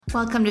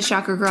Welcome to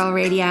Chakra Girl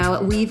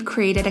Radio. We've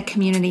created a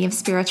community of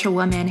spiritual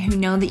women who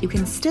know that you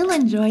can still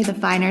enjoy the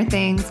finer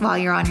things while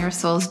you're on your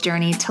soul's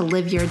journey to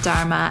live your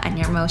dharma and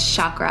your most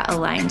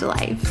chakra-aligned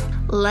life.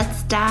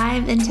 Let's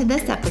dive into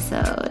this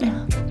episode.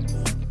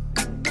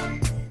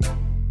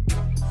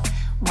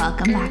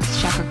 Welcome back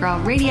to Chakra Girl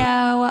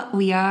Radio.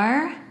 We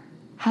are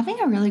having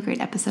a really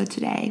great episode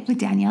today with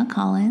Danielle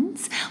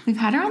Collins. We've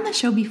had her on the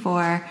show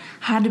before,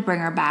 had to bring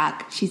her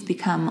back. She's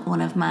become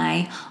one of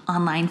my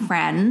online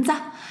friends.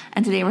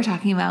 And today we're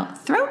talking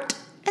about throat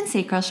and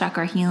sacral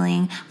chakra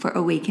healing for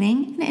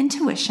awakening and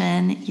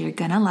intuition. You're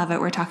gonna love it.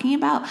 We're talking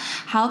about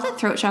how the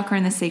throat chakra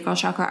and the sacral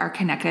chakra are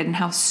connected and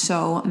how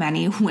so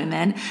many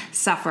women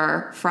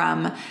suffer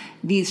from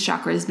these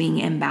chakras being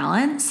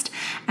imbalanced.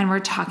 And we're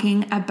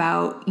talking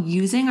about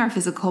using our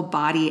physical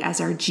body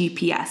as our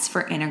GPS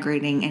for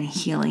integrating and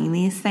healing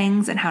these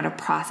things and how to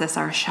process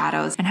our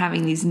shadows and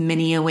having these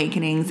mini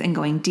awakenings and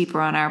going deeper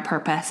on our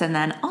purpose. And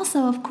then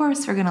also, of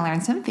course, we're going to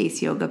learn some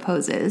face yoga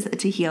poses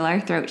to heal our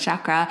throat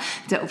chakra,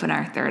 to open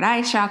our third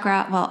eye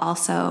chakra, while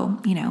also,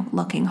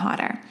 looking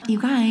hotter.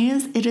 You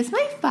guys, it is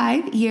my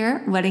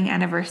 5-year wedding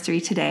anniversary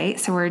today.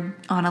 So we're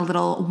on a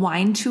little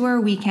wine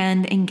tour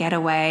weekend and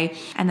getaway.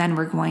 And then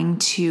we're going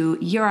to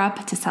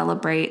Europe to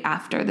celebrate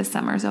after the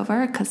summer's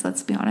over, because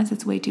let's be honest,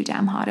 it's way too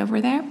damn hot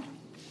over there.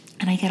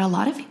 And I get a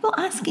lot of people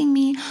asking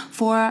me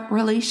for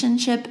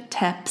relationship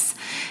tips.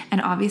 And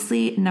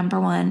obviously, number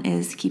one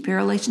is keep your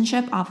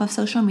relationship off of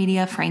social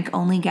media. Frank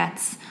only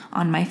gets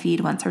on my feed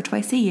once or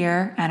twice a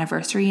year,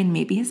 anniversary and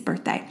maybe his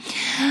birthday.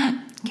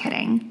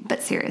 Kidding.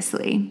 But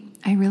seriously,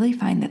 I really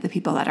find that the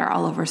people that are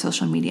all over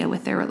social media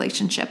with their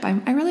relationship,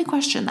 I really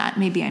question that.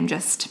 Maybe I'm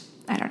just,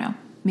 I don't know.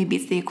 Maybe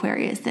it's the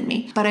Aquarius in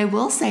me. But I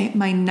will say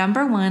my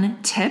number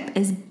one tip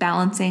is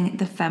balancing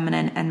the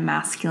feminine and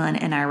masculine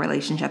in our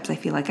relationships. I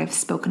feel like I've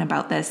spoken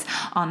about this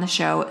on the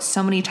show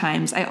so many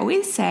times. I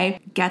always say,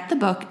 get the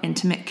book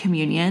Intimate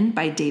Communion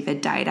by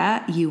David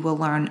Deida. You will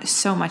learn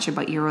so much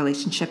about your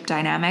relationship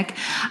dynamic.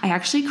 I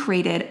actually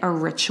created a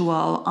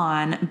ritual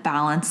on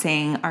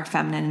balancing our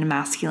feminine and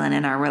masculine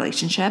in our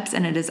relationships,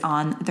 and it is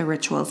on the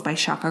Rituals by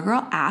Chakra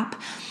Girl app.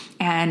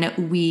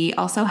 And we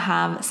also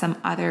have some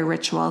other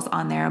rituals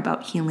on there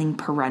about healing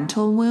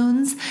parental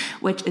wounds,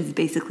 which is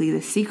basically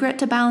the secret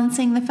to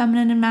balancing the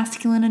feminine and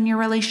masculine in your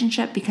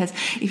relationship. Because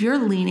if you're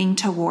leaning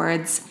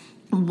towards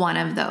one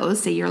of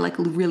those, say you're like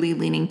really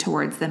leaning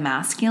towards the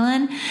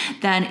masculine,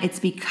 then it's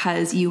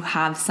because you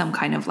have some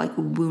kind of like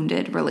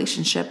wounded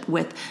relationship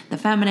with the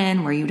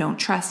feminine where you don't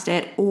trust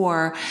it,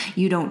 or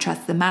you don't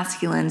trust the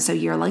masculine. So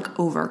you're like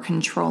over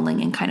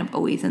controlling and kind of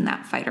always in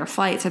that fight or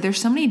flight. So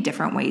there's so many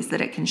different ways that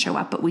it can show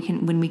up, but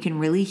when we can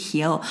really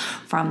heal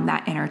from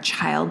that inner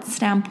child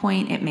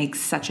standpoint, it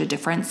makes such a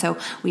difference. So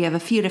we have a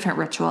few different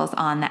rituals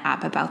on the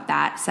app about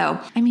that.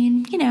 So,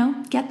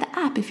 get the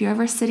app if you're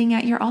ever sitting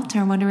at your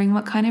altar wondering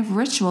what kind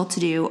of ritual to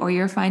do, or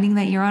you're finding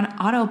that you're on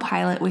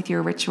autopilot with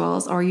your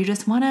rituals, or you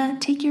just want to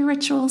take your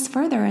rituals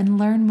further and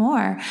learn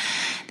more.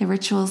 The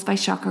Rituals by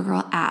Chakra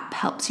Girl app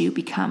helps you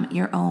become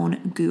your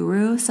own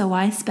guru. So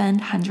why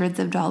spend hundreds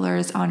of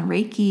dollars on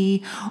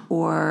Reiki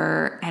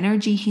or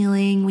energy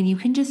healing when you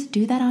can just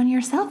do that on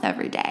yourself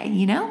every day?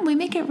 We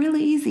make it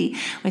really easy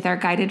with our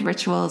guided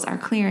rituals, our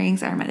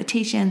clearings, our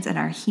meditations, and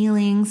our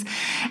healings.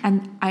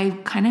 And I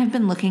kind of have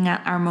been looking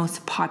at our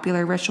most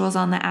popular rituals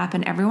on the app,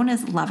 and everyone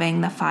is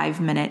loving the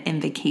 5-minute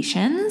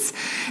invocations.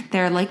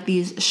 They're like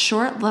these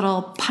short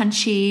little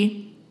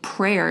punchy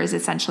prayers,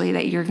 essentially,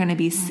 that you're going to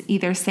be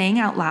either saying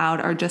out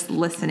loud or just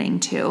listening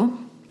to.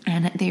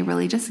 And they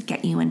really just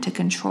get you into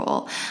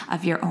control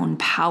of your own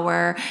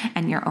power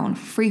and your own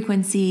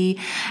frequency.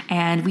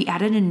 And we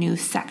added a new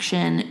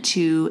section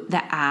to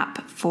the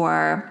app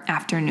for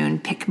afternoon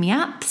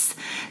pick-me-ups.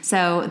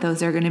 So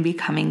those are going to be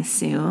coming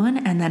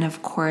soon. And then,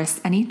 of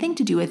course, anything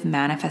to do with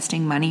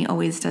manifesting money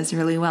always does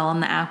really well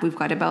on the app. We've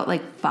got about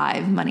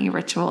 5 money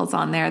rituals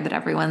on there that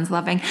everyone's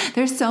loving.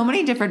 There's so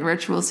many different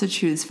rituals to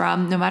choose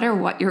from. No matter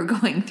what you're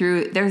going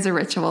through, there's a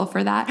ritual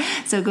for that.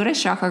 So go to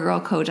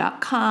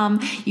chakragirlco.com.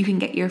 You can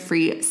get your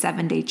free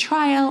 7-day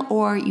trial,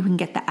 or you can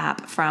get the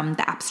app from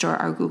the App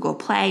Store or Google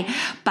Play.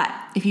 But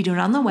if you do it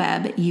on the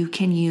web, you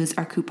can use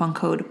our coupon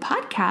code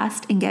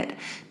podcast and get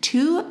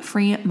 2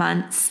 free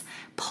months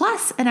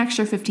plus an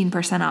extra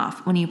 15%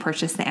 off when you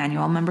purchase the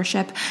annual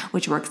membership,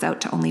 which works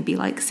out to only be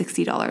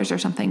 $60 or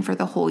something for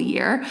the whole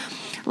year.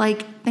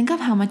 Think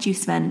of how much you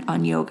spend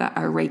on yoga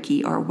or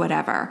Reiki or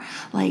whatever.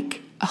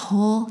 A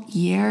whole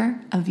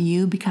year of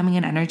you becoming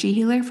an energy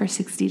healer for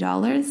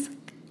 $60,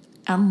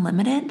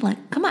 unlimited.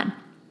 Come on.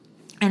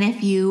 And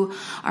if you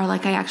are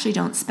I actually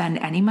don't spend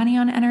any money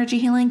on energy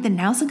healing, then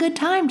now's a good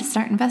time to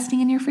start investing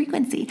in your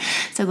frequency.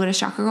 So go to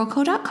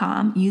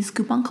chakragirlco.com, use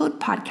coupon code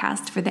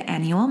podcast for the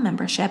annual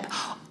membership,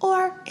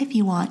 or if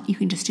you want, you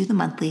can just do the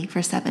monthly for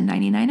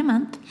 $7.99 a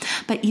month.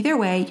 But either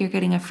way, you're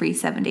getting a free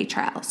 7-day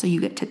trial. So you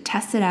get to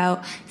test it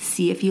out,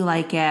 see if you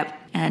like it,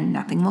 and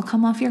nothing will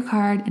come off your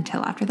card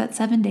until after that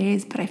 7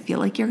 days. But I feel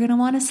like you're going to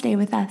want to stay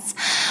with us.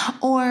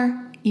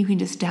 Or you can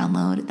just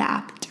download the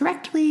app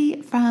direct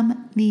directly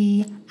from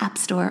the App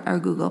Store or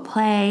Google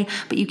Play,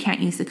 but you can't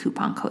use the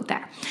coupon code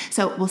there.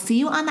 So we'll see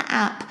you on the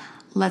app.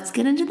 Let's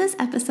get into this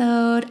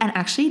episode. And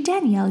actually,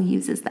 Danielle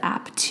uses the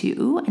app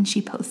too, and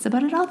she posts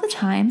about it all the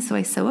time. So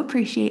I so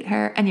appreciate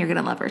her, and you're going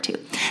to love her too.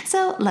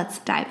 So let's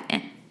dive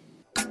in.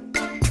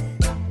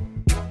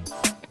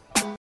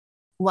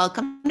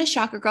 Welcome to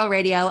Chakra Girl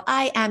Radio.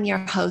 I am your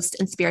host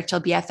and spiritual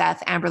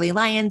BFF, Amberly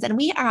Lyons, and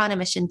we are on a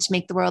mission to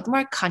make the world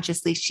more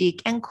consciously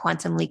chic and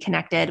quantumly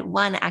connected,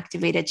 one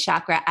activated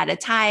chakra at a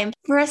time.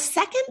 For a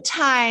second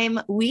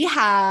time, we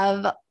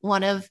have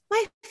one of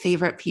my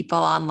favorite people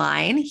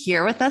online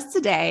here with us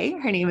today.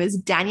 Her name is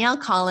Danielle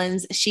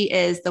Collins. She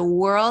is the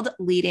world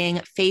leading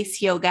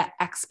face yoga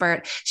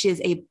expert. She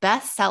is a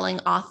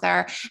best-selling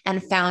author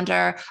and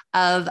founder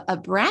of a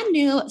brand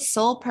new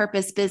soul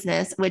purpose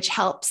business, which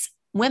helps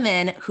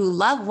women who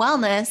love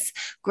wellness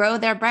grow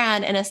their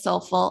brand in a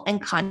soulful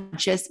and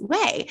conscious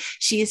way.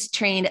 She's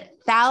trained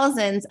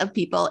thousands of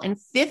people in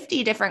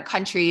 50 different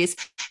countries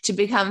to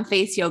become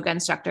face yoga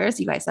instructors.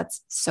 You guys,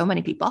 that's so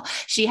many people.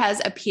 She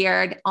has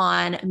appeared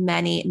on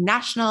many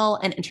national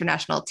and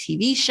international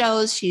TV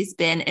shows. She's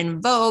been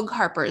in Vogue,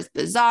 Harper's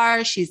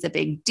Bazaar. She's a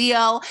big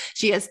deal.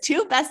 She has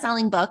 2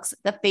 best-selling books,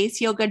 The Face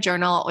Yoga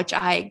Journal, which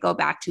I go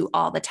back to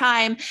all the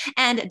time,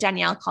 and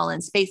Danielle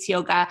Collins Face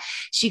Yoga.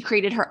 She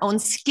created her own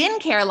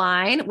skincare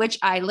line, which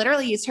I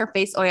literally use her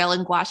face oil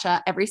and gua sha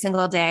every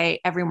single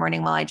day, every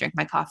morning while I drink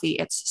my coffee.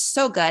 It's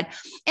so good.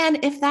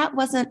 And if that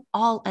wasn't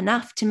all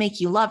enough to make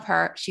you love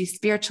her, she's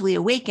spiritually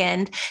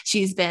awakened.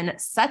 She's been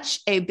such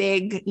a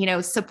big,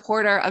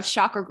 supporter of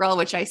Chakra Girl,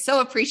 which I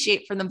so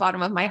appreciate from the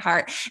bottom of my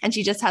heart. And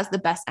she just has the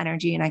best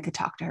energy, and I could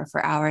talk to her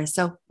for hours.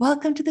 So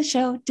welcome to the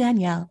show,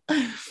 Danielle.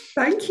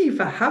 Thank you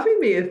for having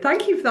me, and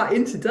thank you for that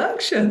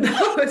introduction.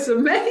 That was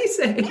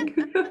amazing.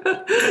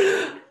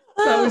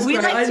 That was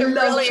great. I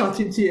love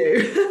chatting to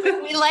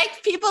you. We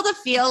like people to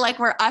feel like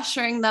we're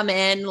ushering them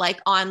in,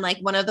 like on like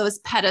one of those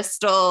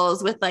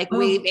pedestals with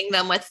waving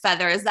them with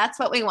feathers. That's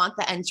what we want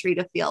the entry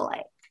to feel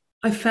like.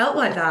 I felt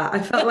like that. I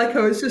felt like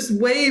I was just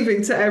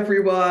waving to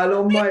everyone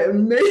on my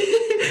amazing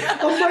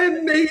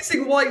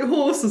white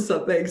horse or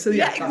something. So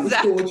yeah, that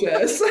exactly. Was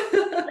gorgeous.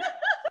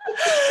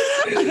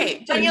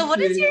 Okay, Danielle,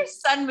 what is your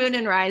sun, moon,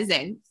 and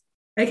rising?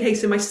 Okay,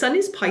 so my sun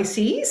is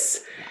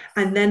Pisces.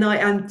 And then I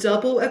am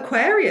double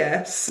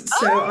Aquarius.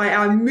 So I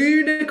am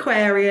moon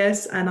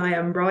Aquarius and I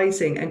am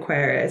rising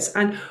Aquarius.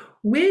 And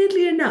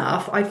weirdly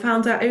enough, I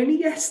found out only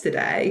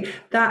yesterday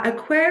that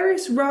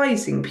Aquarius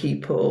rising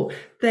people,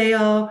 they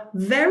are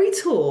very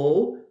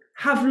tall,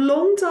 have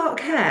long dark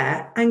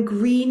hair and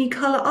greeny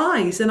colour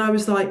eyes. And I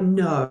was like,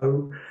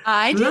 no.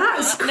 I did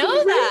not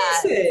know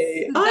that.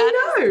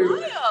 I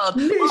know.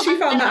 Literally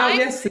found that out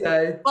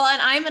yesterday. Well,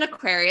 and I'm an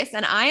Aquarius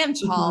and I am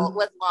tall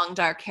with long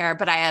dark hair,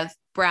 but I have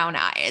brown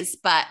eyes,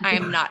 but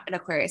I'm not an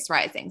Aquarius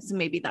rising. So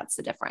maybe that's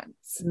the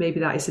difference. Maybe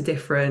that is the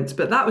difference,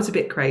 but that was a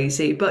bit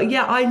crazy. But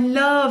yeah, I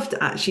loved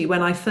actually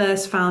when I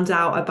first found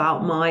out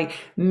about my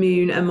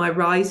moon and my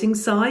rising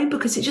sign,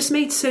 because it just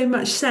made so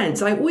much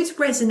sense. I always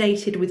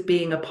resonated with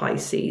being a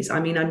Pisces. I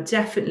mean, I'm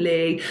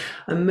definitely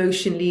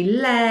emotionally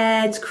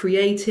led,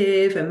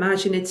 creative,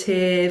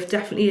 imaginative,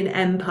 definitely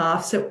an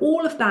empath. So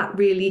all of that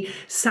really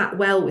sat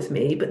well with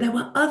me. But there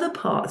were other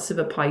parts of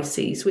a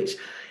Pisces which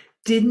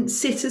didn't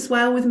sit as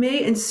well with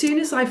me. And soon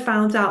as I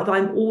found out that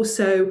I'm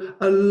also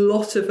a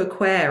lot of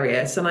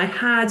Aquarius, and I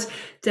had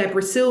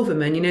Deborah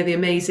Silverman, the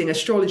amazing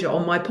astrologer,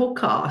 on my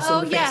podcast,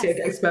 on the Face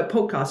Yoga Expert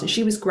podcast, and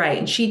she was great.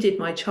 And she did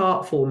my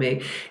chart for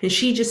me. And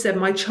she just said,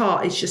 my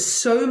chart is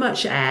just so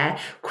much air,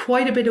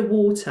 quite a bit of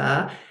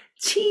water,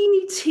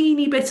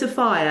 teeny bit of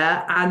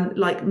fire, and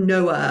like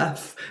no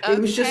earth. Okay. It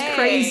was just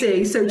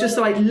crazy. So just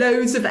like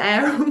loads of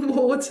air and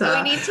water.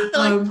 So we need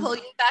to pull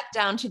you back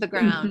down to the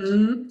ground.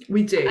 Mm-hmm.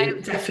 We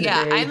do, definitely.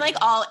 Yeah, I'm like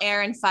all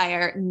air and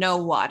fire, no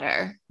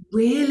water.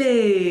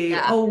 Really?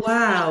 Yeah. Oh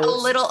wow. A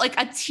little, like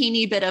a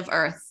teeny bit of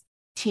earth,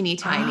 teeny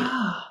tiny.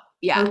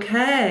 Yeah.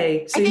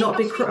 Okay. So you're not a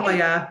big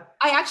crier.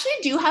 I actually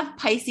do have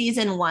Pisces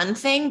in one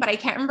thing, but I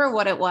can't remember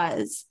what it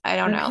was. I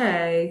don't know.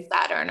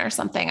 Saturn or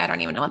something. I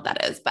don't even know what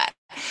that is, but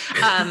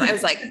I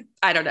was like,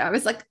 I don't know. I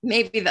was like,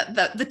 maybe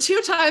the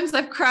 2 times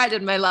I've cried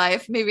in my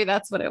life, maybe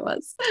that's what it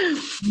was.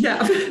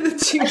 Yeah, the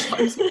 2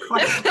 times I've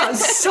cried.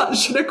 That's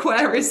such an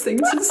Aquarius thing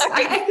to say.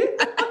 I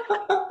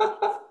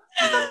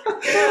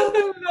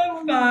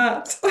love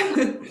that.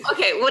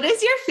 Okay, what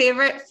is your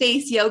favorite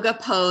face yoga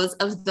pose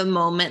of the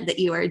moment that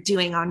you are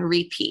doing on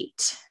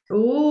repeat?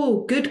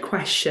 Oh, good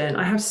question.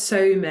 I have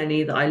so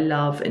many that I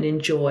love and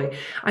enjoy.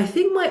 I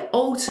think my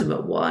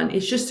ultimate one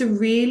is just a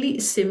really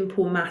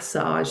simple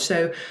massage.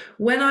 So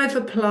when I've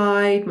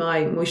applied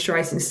my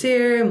moisturizing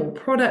serum or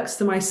products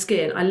to my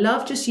skin, I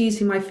love just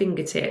using my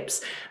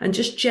fingertips and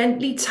just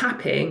gently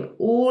tapping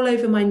all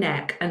over my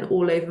neck and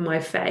all over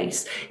my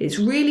face. It's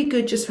really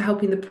good just for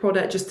helping the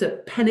product just to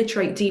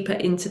penetrate deeper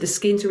into the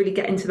skin, to really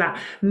get into that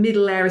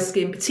middle layer of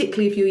skin,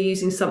 particularly if you're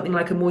using something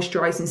like a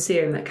moisturizing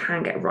serum that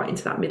can get right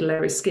into that middle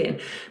layer of skin. skin,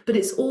 but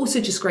it's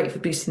also just great for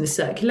boosting the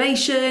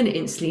circulation. It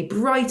instantly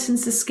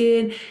brightens the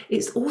skin.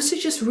 It's also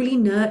just really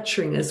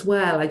nurturing as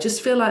well. I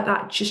just feel like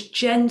that just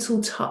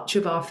gentle touch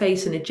of our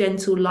face and a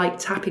gentle light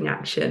tapping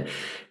action,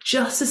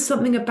 just as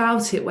something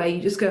about it where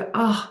you just go,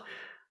 oh,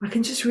 I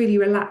can just really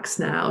relax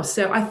now.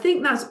 So I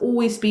think that's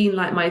always been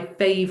like my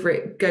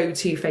favorite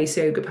go-to face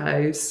yoga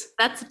pose.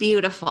 That's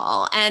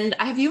beautiful. And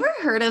have you ever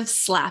heard of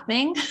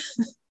slapping?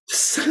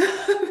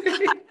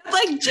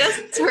 Like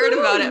just heard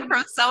about it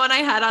from someone I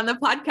had on the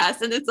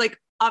podcast, and it's like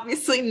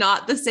obviously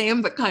not the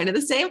same, but kind of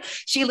the same.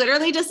 She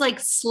literally just like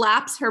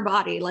slaps her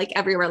body like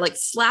everywhere, like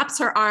slaps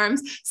her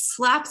arms,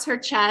 slaps her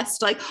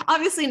chest, like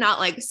obviously not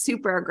like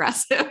super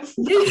aggressive.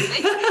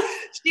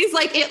 She's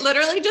like, it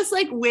literally just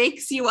like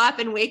wakes you up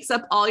and wakes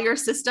up all your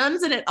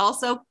systems. And it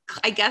also,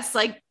 I guess,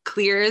 like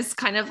clears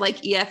kind of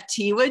like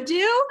EFT would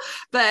do.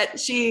 But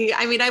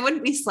I mean, I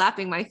wouldn't be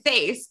slapping my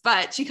face,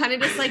 but she kind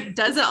of just like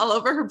does it all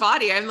over her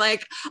body. I'm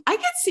like, I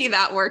could see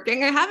that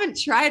working. I haven't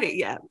tried it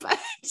yet, but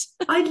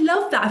I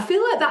love that. I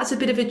feel like that's a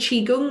bit of a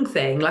Qigong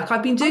thing. Like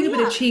I've been doing a bit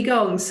of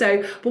Qigong.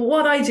 So, but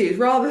what I do is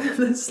rather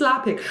than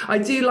slapping, I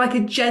do like a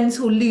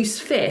gentle loose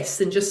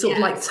fist and just sort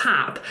of like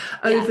tap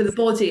over the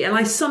body. And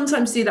I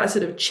sometimes do that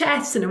sort of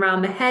chest and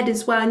around the head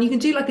as well. And you can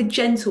do like a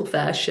gentle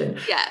version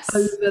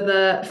over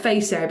the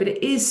face area, but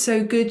it is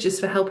so good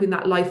just for helping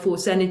that life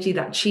force energy,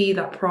 that chi,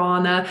 that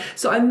prana.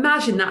 So I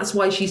imagine that's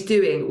why she's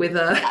doing with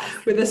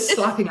a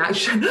slapping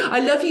action. I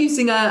love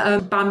using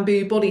a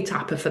bamboo body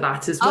tapper for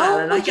that as well.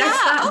 And I guess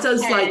that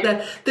does like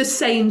the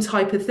same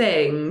type of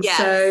thing. Yes.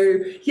 So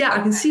yeah, I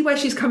can see where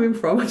she's coming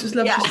from. I just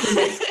love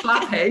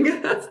slapping.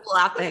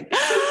 Slapping.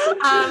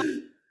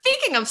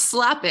 Speaking of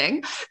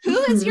slapping, who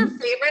is your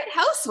favorite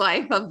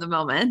housewife of the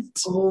moment?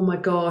 Oh my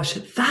gosh,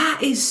 that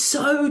is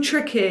so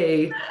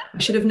tricky. I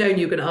should have known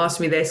you were going to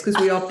ask me this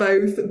because we are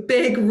both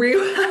big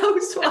Real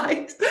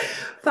Housewives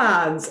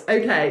fans.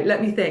 Okay,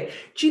 let me think.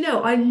 Do you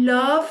know, I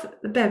love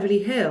the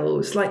Beverly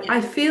Hills. Like,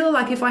 I feel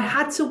like if I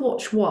had to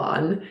watch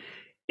one,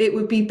 it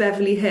would be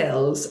Beverly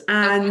Hills.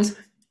 And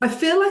I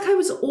feel like I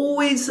was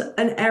always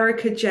an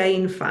Erika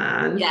Jayne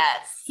fan.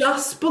 Yes.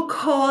 Just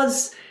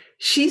because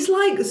she's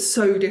like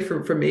so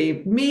different from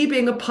me. Me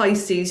being a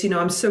Pisces, you know,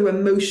 I'm so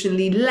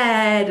emotionally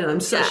led and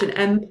I'm such an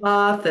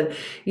empath. And,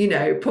 you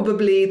know,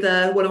 probably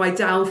one of my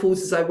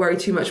downfalls is I worry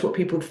too much what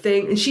people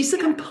think. And she's the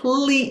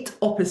complete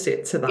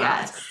opposite to that.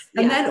 Yes.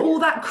 And then all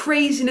that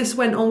craziness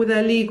went on with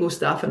her legal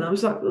stuff. And I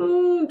was like,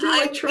 do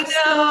I trust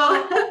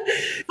her?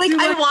 Like,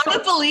 I want to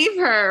believe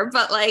her,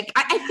 but like,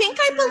 I think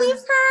I believe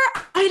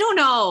her. I don't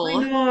know.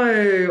 I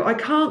know. I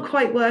can't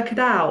quite work it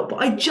out. But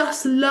I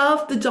just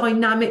love the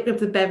dynamic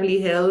of the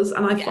Beverly Hills.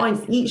 And I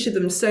find each of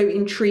them so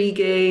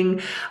intriguing.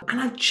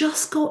 And I've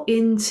just got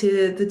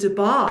into the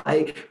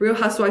Dubai, Real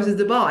Housewives of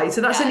Dubai.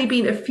 So that's only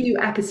been a few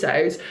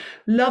episodes.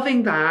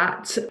 Loving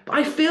that.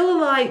 I feel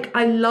like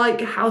I like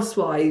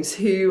housewives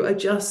who are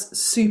just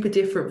super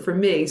different from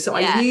me. So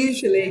I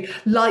usually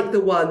like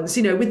the ones,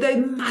 you know, with their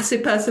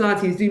massive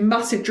personalities, do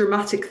massive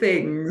dramatic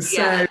things.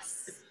 So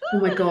oh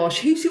my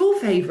gosh, who's your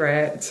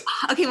favorite?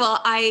 Okay, well,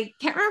 I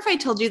can't remember if I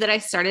told you that I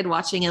started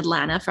watching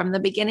Atlanta from the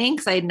beginning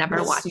because I had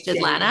never watched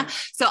Atlanta.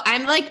 So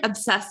I'm like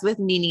obsessed with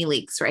Nene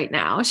Leakes right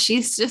now.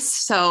 She's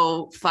just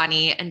so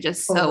funny and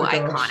just so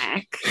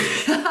iconic.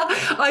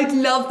 I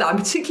love that,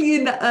 particularly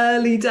in the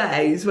early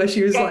days where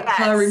she was like,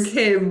 her and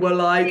Kim were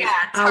like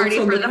out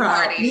on the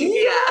party.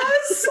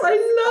 Yes, I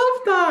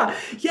love that.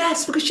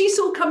 Yes, because she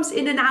sort of comes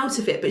in and out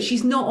of it, but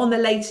she's not on the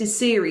latest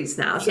series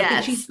now. So I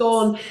think she's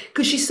gone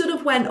because she sort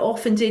of went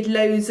off and did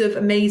loads of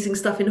amazing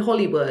stuff in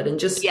Hollywood and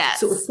just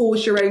sort of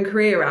forged her own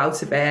career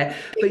out of it.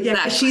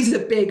 But she's a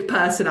big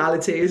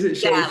personality, isn't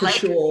she? For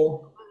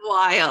sure.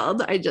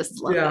 Wild. I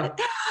just love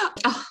it.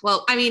 Oh,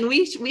 well, I mean,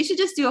 we should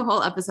just do a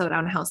whole episode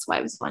on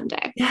housewives one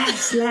day.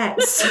 Yes,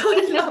 let's.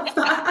 I love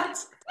that.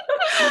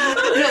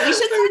 No, we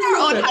should do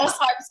our own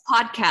housewives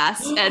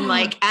podcast and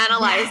like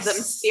analyze them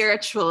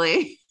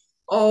spiritually.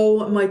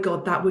 Oh my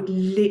God, that would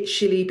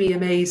literally be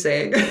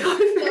amazing.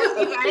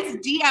 You guys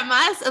DM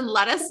us and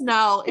let us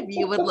know if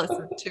you would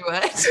listen to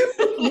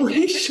it.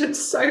 We should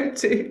so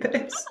do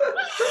this.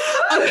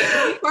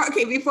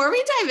 Before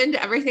we dive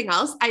into everything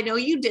else, I know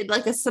you did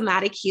like a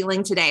somatic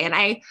healing today, and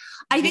I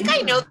think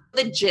I know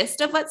the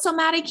gist of what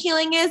somatic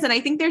healing is, and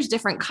I think there's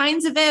different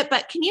kinds of it,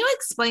 but can you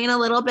explain a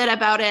little bit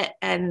about it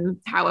and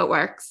how it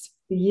works?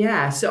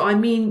 Yeah, so I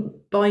mean,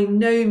 by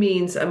no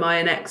means am I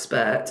an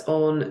expert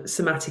on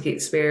somatic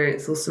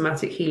experience or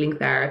somatic healing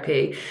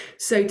therapy.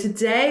 So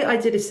today I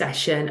did a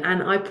session,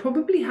 and I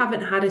probably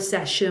haven't had a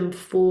session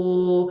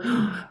for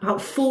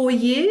about 4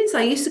 years.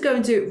 I used to go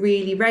and do it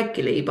really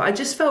regularly, but I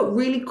just felt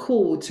really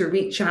called to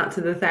reach out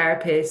to the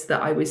therapist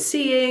that I was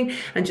seeing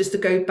and just to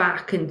go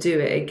back and do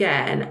it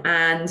again.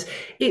 And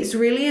it's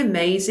really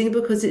amazing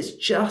because it's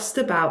just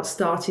about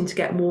starting to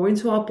get more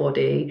into our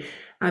body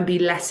and be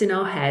less in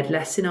our head,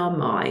 less in our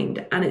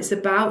mind. And it's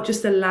about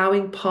just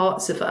allowing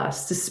parts of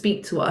us to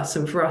speak to us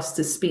and for us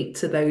to speak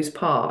to those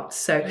parts.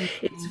 So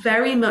it's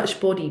very much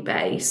body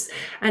based.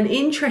 And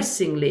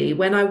interestingly,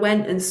 when I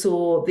went and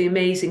saw the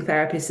amazing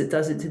therapist that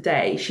does it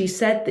today, she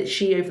said that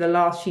she, over the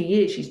last few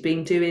years, she's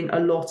been doing a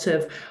lot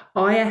of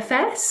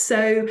IFS.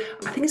 So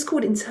I think it's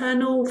called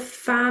internal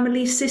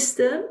family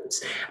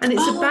systems. And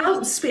it's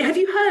about, have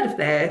you heard of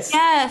this?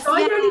 Yes. So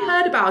I've only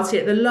heard about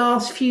it the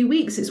last few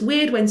weeks. It's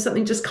weird when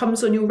something just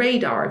comes on your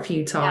radar a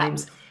few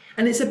times. Yeah.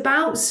 And it's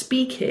about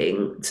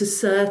speaking to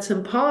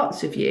certain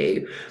parts of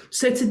you.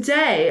 So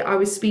today I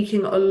was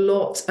speaking a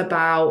lot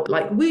about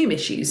like womb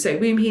issues. So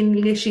womb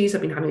healing issues.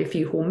 I've been having a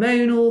few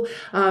hormonal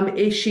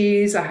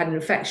issues. I had an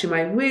infection in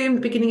my womb at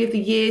the beginning of the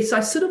year. So I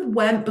sort of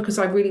went because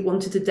I really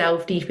wanted to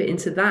delve deeper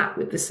into that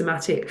with the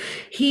somatic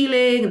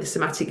healing and the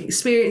somatic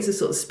experience, and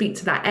sort of speak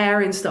to that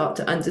area and start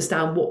to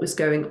understand what was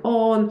going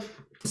on.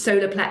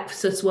 Solar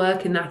plexus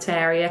work in that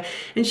area.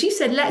 And she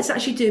said, let's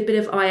actually do a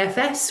bit of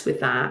IFS with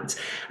that.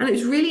 And it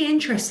was really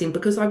interesting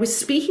because I was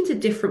speaking to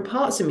different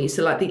parts of me.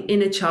 So like the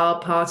inner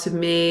child part of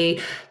me,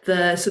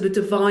 the sort of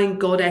divine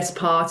goddess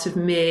part of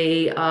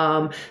me,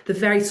 the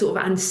very sort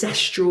of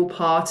ancestral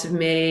part of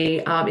me.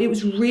 It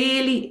was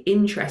really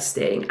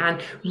interesting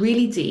and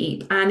really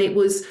deep. And it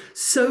was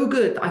so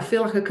good that I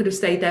feel like I could have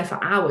stayed there for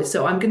hours.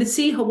 So I'm going to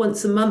see her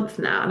once a month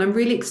now. And I'm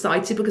really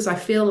excited because I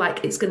feel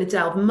like it's going to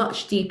delve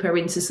much deeper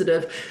into sort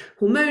of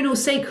hormonal,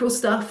 sacral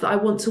stuff that I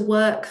want to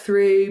work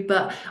through.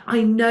 But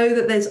I know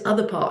that there's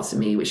other parts of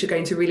me which are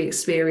going to really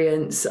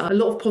experience a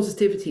lot of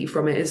positivity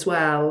from it as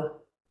well.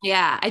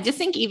 Yeah, I just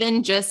think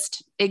even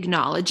just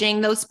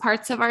acknowledging those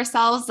parts of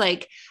ourselves,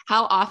 like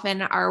how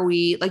often are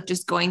we like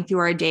just going through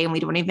our day and we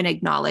don't even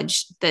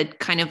acknowledge the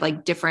kind of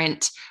like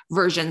different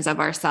versions of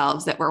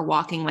ourselves that we're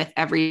walking with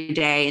every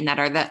day and that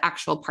are the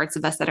actual parts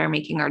of us that are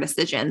making our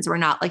decisions. We're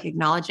not like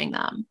acknowledging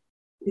them.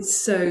 It's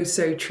so,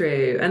 so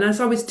true. And as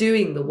I was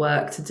doing the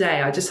work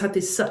today, I just had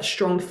this such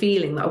strong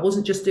feeling that I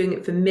wasn't just doing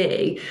it for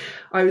me.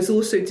 I was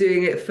also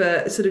doing it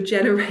for sort of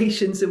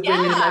generations of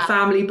women in my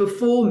family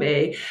before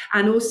me,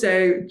 and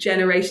also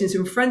generations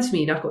in front of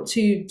me. And I've got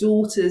two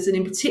daughters, and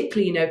in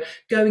particular, you know,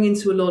 going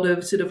into a lot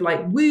of sort of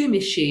like womb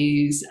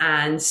issues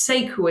and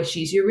sacral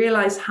issues, you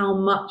realize how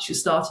much you're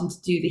starting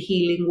to do the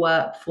healing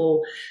work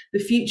for the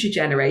future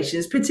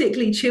generations,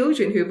 particularly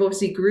children who have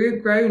obviously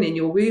grown in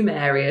your womb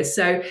area.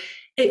 So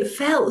it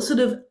felt sort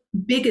of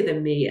bigger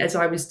than me as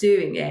I was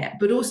doing it.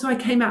 But also I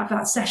came out of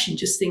that session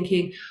just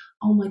thinking,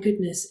 oh my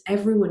goodness,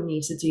 everyone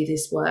needs to do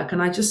this work.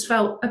 And I just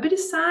felt a bit of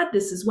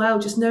sadness as well,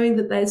 just knowing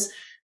that there's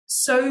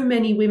so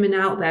many women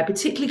out there,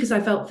 particularly because I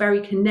felt very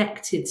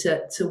connected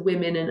to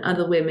women and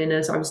other women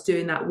as I was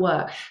doing that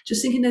work.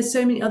 Just thinking there's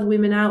so many other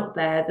women out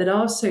there that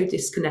are so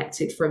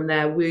disconnected from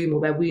their womb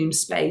or their womb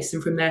space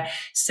and from their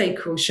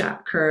sacral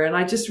chakra. And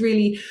I just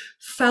really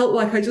felt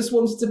like I just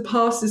wanted to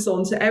pass this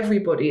on to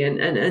everybody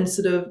and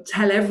sort of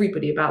tell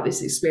everybody about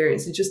this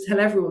experience and just tell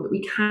everyone that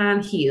we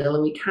can heal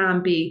and we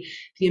can be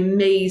the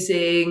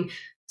amazing,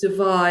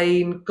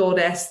 divine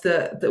goddess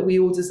that we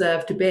all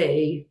deserve to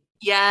be.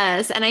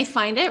 Yes. And I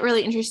find it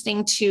really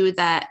interesting too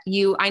that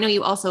I know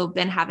you also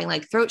been having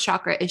like throat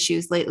chakra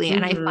issues lately.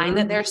 And I find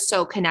that they're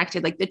so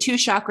connected, like the two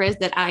chakras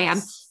that I am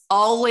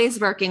always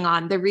working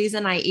on. The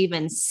reason I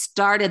even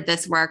started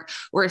this work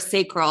were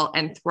sacral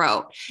and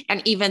throat.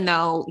 And even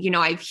though, you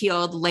know, I've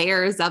healed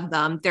layers of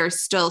them,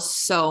 there's still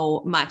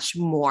so much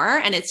more.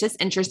 And it's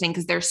just interesting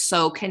because they're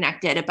so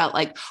connected about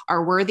like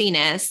our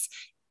worthiness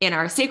in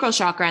our sacral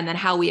chakra and then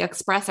how we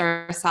express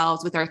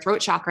ourselves with our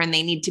throat chakra, and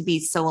they need to be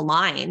so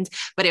aligned.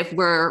 But if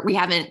we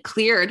haven't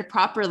cleared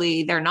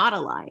properly, they're not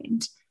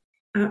aligned.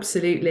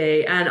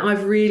 Absolutely. And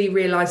I've really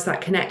realized that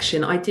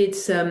connection. I did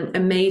some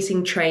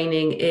amazing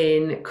training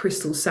in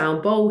crystal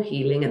sound bowl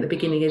healing at the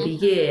beginning of the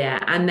year.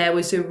 And there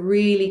was a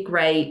really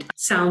great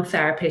sound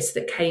therapist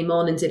that came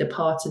on and did a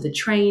part of the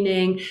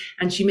training.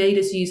 And she made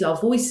us use our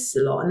voices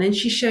a lot. And then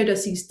she showed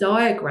us these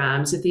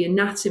diagrams of the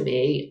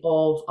anatomy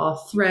of our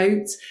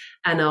throat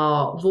and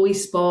our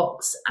voice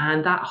box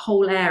and that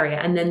whole area,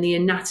 and then the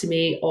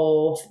anatomy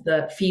of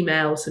the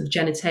female sort of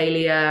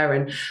genitalia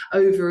and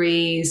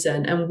ovaries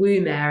and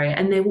womb area.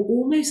 And they were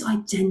almost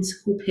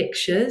identical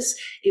pictures.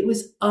 It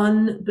was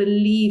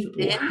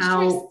unbelievable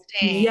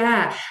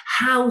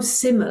how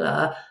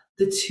similar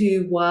the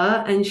two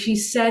were. And she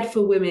said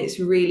for women, it's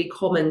really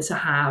common to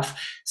have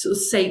sort of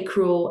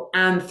sacral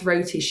and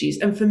throat issues.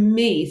 And for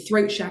me,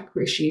 throat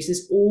chakra issues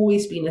has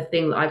always been a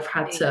thing that I've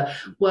had to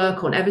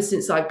work on. Ever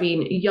since I've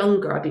been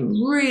younger, I've been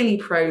really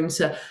prone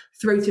to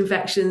throat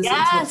infections and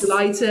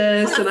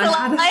tonsillitis.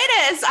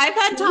 I've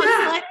had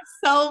tonsillitis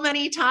so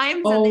many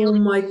times. Oh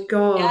my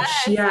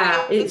gosh.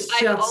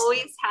 I've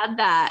always had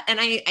that. And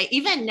I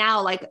even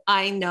now, like,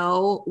 I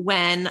know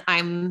when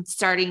I'm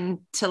starting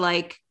to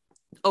like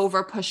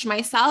over push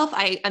myself,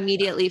 I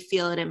immediately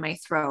feel it in my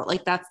throat.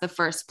 Like that's the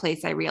first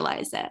place I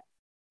realize it.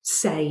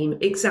 Same,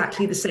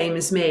 exactly the same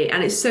as me.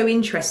 And it's so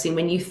interesting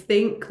when you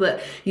think that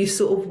you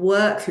sort of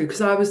work through, because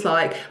I was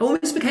like, I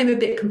almost became a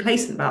bit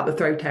complacent about the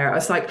throat area. I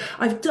was like,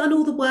 I've done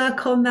all the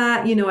work on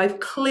that, I've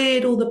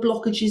cleared all the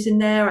blockages in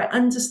there, I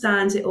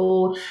understand it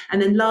all.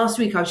 And then last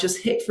week I was just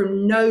hit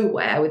from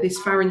nowhere with this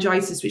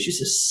pharyngitis, which was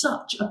just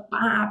such a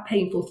bad,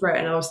 painful throat.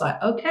 And I was like,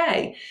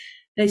 okay,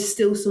 there's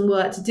still some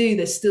work to do.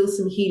 There's still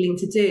some healing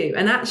to do.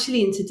 And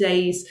actually in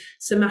today's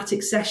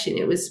somatic session,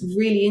 it was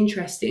really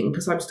interesting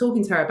because I was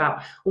talking to her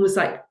about almost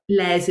like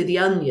layers of the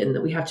onion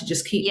that we have to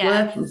just keep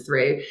working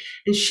through.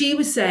 And she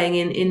was saying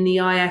in the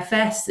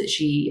IFS that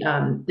she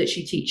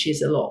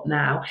teaches a lot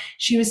now,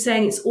 she was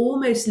saying it's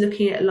almost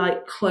looking at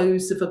like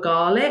cloves of a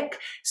garlic.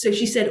 So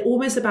she said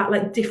almost about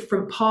like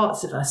different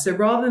parts of us. So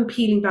rather than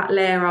peeling back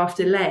layer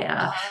after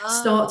layer,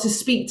 start to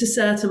speak to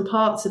certain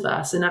parts of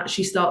us and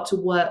actually start to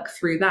work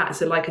through that.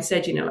 So like I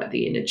said, like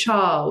the inner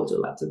child or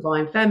like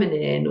divine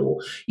feminine, or,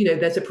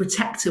 there's a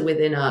protector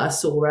within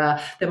us, or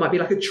there might be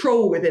like a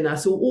troll within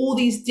us, or all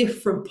these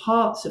different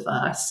parts of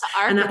us,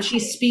 and actually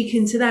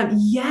speaking to them.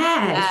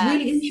 It's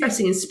really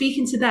interesting, and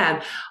speaking to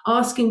them,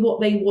 asking what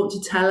they want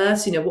to tell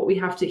us, what we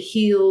have to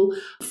heal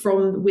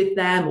from with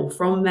them or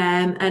from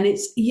them. And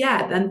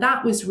and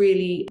that was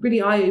really,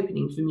 really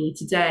eye-opening for me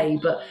today.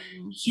 But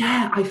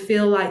I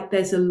feel like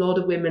there's a lot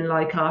of women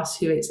like us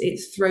who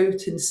it's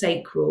throat and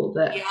sacral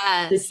that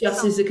just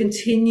is a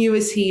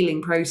continuous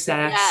healing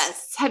process.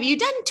 Yes. Have you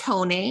done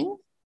toning?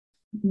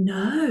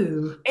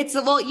 No.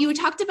 You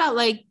talked about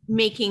like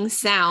making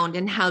sound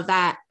and how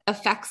that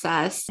affects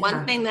us. Yeah.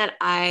 One thing that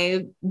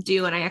I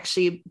do, and I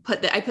actually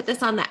put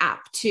this on the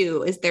app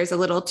too, is there's a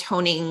little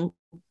toning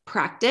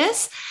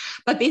practice,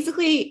 but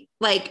basically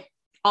like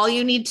all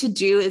you need to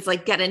do is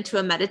like get into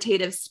a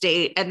meditative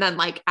state and then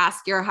like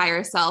ask your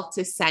higher self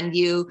to send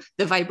you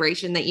the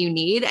vibration that you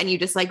need. And you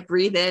just like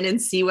breathe in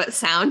and see what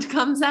sound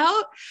comes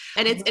out.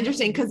 And it's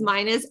interesting because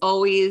mine is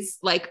always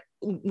like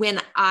when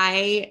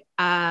I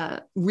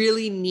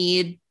really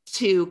need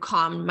to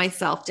calm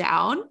myself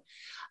down,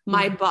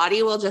 my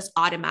body will just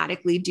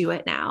automatically do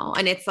it now.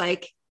 And it's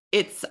like,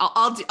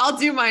 I'll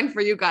do mine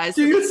for you guys.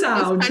 Do your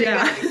sound,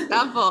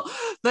 example,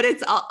 but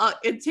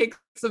it takes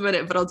a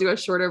minute, but I'll do a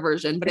shorter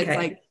version. But it's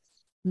like,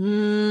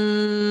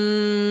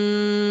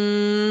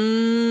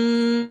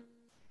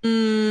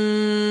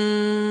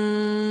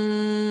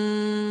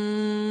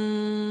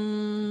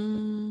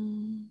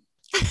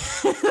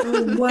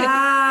 Oh,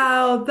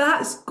 wow,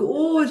 that's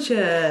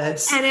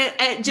gorgeous. And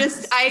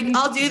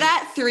I'll do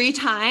that 3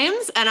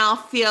 times and I'll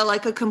feel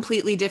like a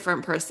completely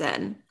different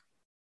person.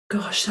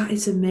 Gosh, that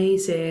is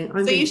amazing.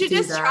 So you should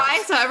just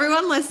try. So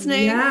everyone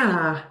listening,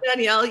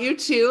 Danielle, you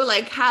too,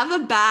 like have a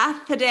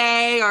bath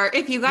today. Or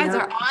if you guys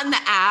are on the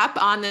app,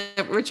 on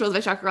the Rituals by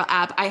Chakra Girl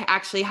app, I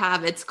actually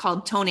have, it's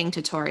called Toning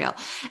Tutorial.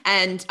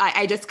 And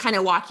I just kind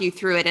of walk you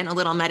through it in a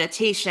little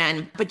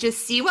meditation, but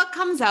just see what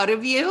comes out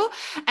of you.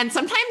 And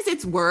sometimes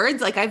it's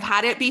words, like I've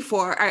had it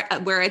before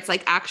where it's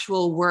like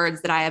actual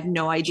words that I have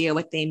no idea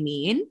what they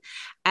mean.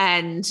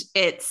 And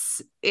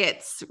it's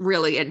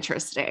really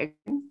interesting.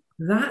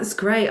 That's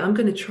great. I'm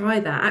going to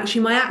try that.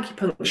 Actually, my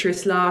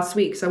acupuncturist last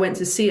week, so I went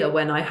to see her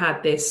when I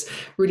had this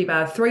really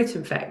bad throat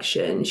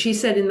infection. She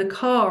said in the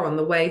car on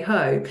the way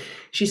home,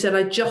 she said,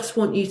 I just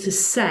want you to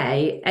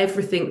say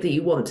everything that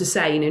you want to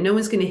say. No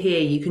one's going to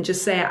hear you. You can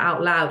just say it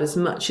out loud as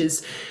much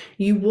as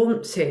you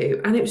want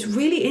to. And it was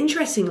really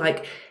interesting.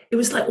 Like, it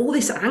was like all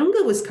this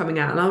anger was coming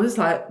out. And I was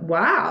like,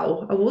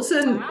 wow, I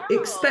wasn't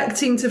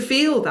expecting to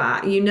feel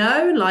that,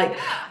 like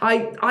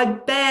I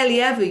barely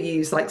ever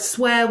use like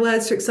swear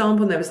words, for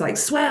example. And there was like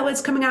swear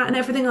words coming out and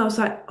everything. I was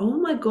like, oh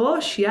my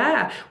gosh.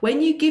 Yeah.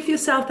 When you give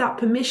yourself that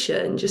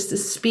permission just to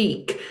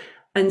speak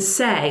and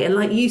say, and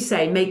like you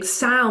say, make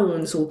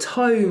sounds or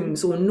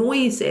tones or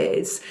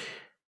noises,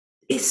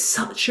 it's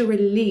such a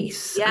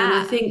release. Yeah. And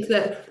I think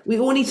that we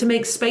all need to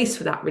make space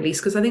for that release,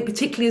 because I think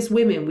particularly as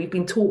women, we've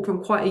been taught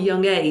from quite a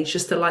young age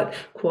just to like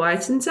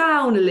quieten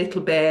down a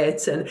little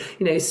bit and,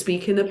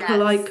 speak in a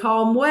polite,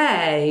 calm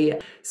way.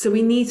 So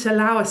we need to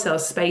allow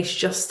ourselves space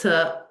just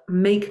to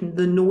make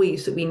the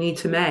noise that we need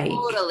to make.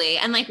 Totally.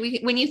 And like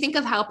when you think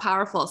of how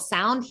powerful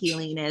sound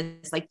healing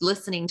is, like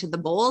listening to the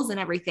bowls and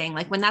everything,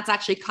 like when that's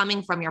actually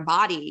coming from your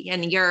body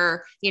and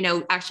you're,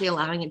 actually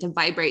allowing it to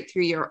vibrate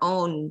through your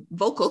own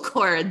vocal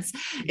cords,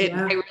 I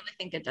really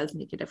think it does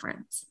make a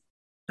difference.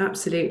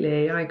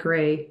 Absolutely. I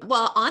agree.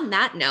 Well, on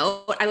that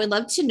note, I would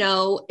love to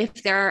know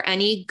if there are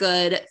any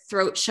good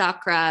throat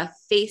chakra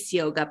face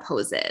yoga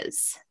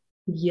poses.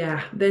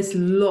 Yeah, there's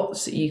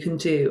lots that you can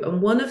do.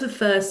 And one of the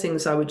first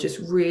things I would just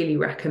really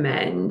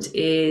recommend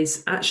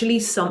is actually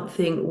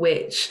something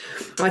which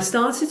I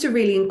started to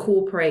really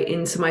incorporate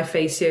into my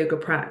face yoga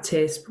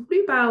practice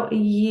probably about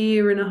 1.5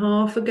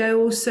 years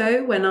ago or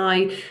so, when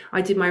I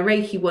did my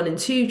Reiki 1 and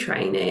 2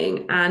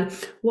 training. And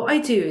what I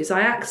do is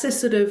I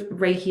access sort of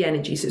Reiki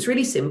energy. So it's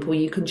really simple.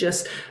 You can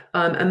just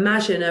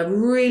imagine a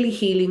really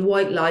healing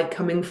white light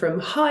coming from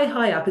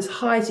high up, as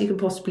high as you can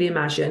possibly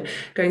imagine,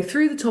 going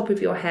through the top of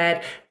your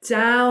head,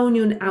 down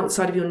your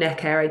outside of your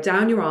neck area,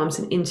 down your arms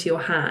and into your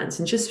hands,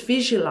 and just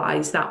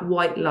visualize that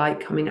white light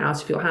coming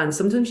out of your hands.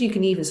 Sometimes you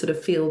can even sort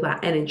of feel that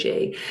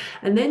energy.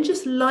 And then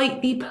just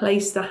lightly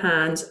place the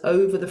hands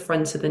over the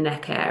front of the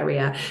neck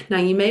area. Now,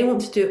 you may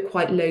want to do it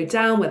quite low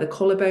down where the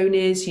collarbone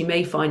is. You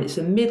may find it's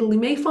the middle. You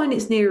may find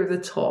it's nearer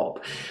the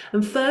top.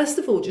 And first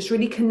of all, just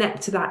really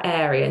connect to that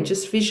area and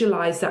just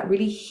visualize that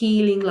really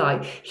healing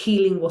light,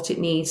 healing what it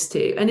needs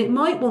to. And it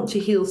might want to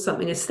heal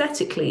something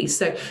aesthetically.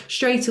 So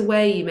straight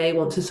away, you may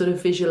want to sort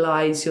of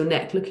visualize your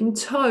neck looking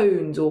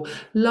toned, or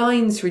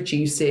lines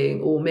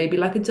reducing, or maybe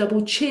like a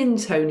double chin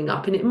toning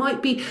up. And it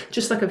might be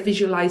just like a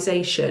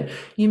visualization.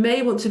 You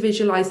may want to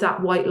visualize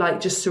that white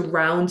light just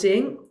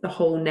surrounding the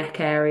whole neck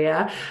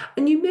area.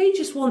 And you may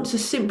just want to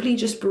simply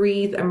just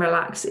breathe and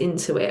relax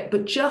into it.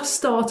 But just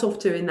start off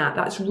doing that.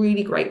 That's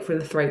really great for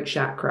the throat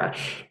chakra.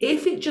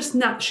 If it just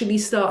naturally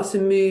starts to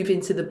move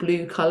into the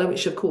blue color,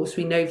 which of course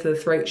we know for the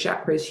throat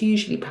chakra is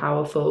hugely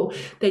powerful,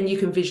 then you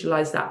can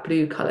visualize that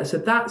blue color. So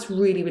that's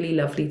really, really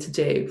lovely to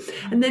do.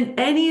 And then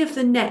any of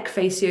the neck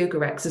face yoga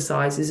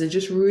exercises are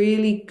just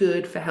really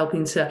good for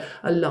helping to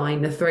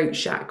align the throat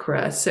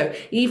chakra. So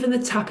even the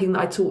tapping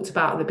that I talked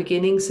about at the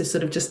beginning, so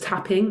sort of just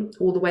tapping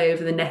all the way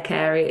over the neck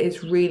area,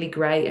 is really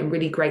great and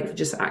really great for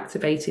just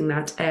activating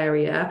that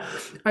area.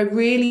 I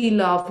really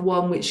love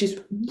one which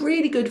is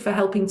really good for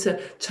helping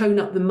to tone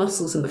up the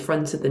muscles in the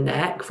front of the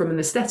neck from an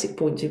aesthetic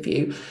point of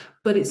view,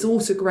 but it's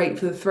also great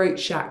for the throat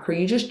chakra.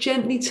 You just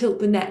gently tilt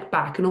the neck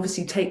back, and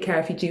obviously take care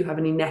if you do have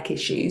any neck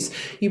issues.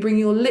 You bring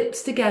your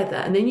lips together,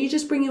 and then you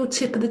just bring your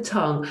tip of the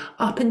tongue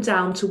up and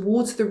down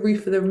towards the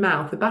roof of the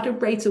mouth, about a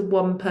rate of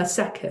 1 per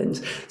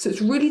second. So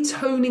it's really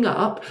toning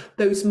up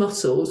those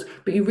muscles,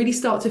 but you really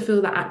start to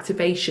feel that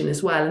activation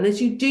as well. And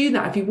as you do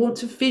that, if you want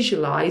to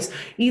visualize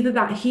either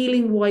that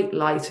healing white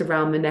light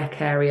around the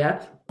neck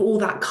area, or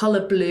that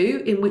color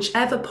blue in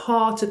whichever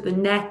part of the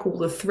neck or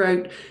the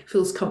throat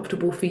feels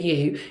comfortable for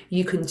you,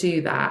 you can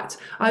do that.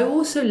 I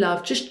also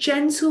love just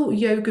gentle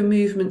yoga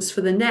movements for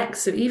the neck.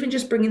 So even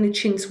just bringing the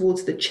chin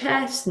towards the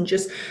chest and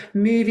just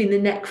moving the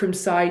neck from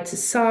side to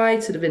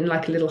side, sort of in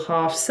like a little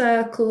half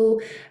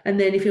circle. And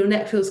then if your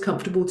neck feels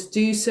comfortable to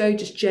do so,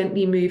 just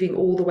gently moving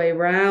all the way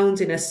around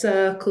in a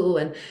circle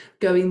and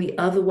going the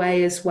other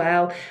way as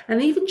well.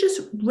 And even just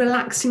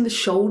relaxing the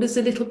shoulders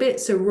a little bit.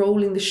 So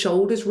rolling the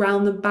shoulders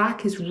round the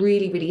back is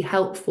really, really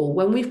helpful.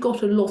 When we've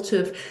got a lot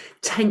of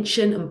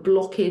tension and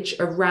blockage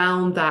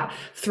around that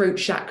throat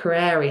chakra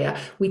area,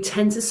 we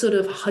tend to sort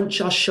of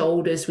hunch our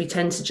shoulders. We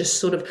tend to just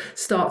sort of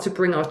start to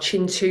bring our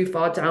chin too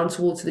far down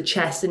towards the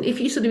chest. And if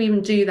you sort of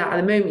even do that at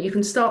the moment, you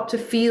can start to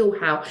feel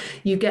how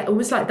you get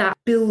almost like that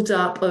build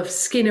up of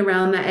skin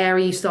around that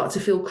area. You start to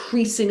feel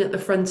creasing at the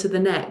front of the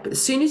neck. But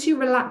as soon as you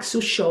relax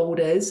your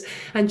shoulders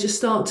and just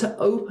start to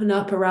open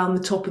up around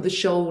the top of the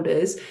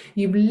shoulders,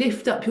 you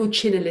lift up your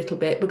chin a little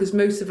bit, because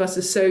most of us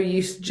are so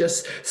used to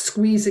just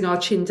squeezing our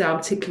chin down,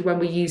 particularly when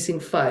we're using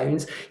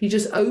phones. You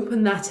just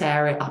open that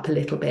area up a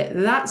little bit.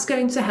 That's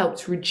going to help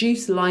to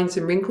reduce lines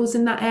and wrinkles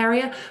in that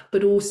area,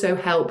 but also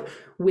help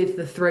with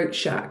the throat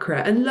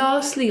chakra. And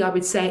lastly, I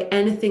would say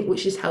anything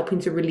which is helping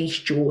to release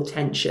jaw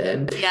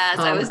tension. Yes,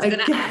 I was going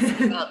to ask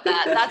about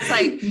that. That's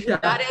like,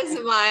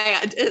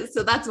 that is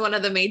so that's one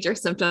of the major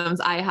symptoms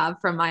I have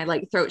from my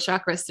like throat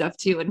chakra stuff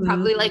too. And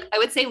probably like, I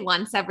would say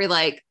once every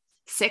like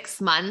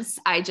 6 months,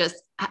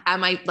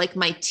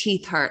 my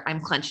teeth hurt. I'm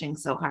clenching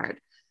so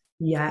hard.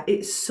 Yeah,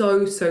 it's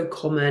so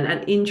common.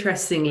 And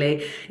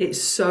interestingly,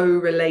 it's so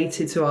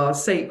related to our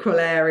sacral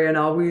area and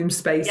our womb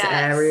space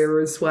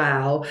area as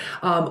well.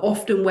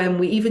 Often when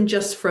we, even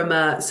just from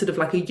a sort of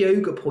like a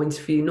yoga point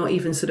of view, not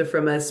even sort of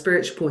from a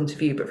spiritual point of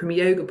view, but from a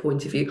yoga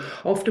point of view,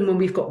 often when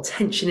we've got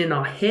tension in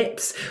our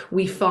hips,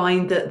 we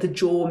find that the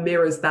jaw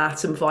mirrors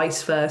that and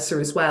vice versa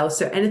as well.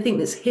 So anything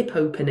that's hip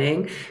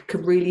opening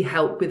can really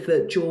help with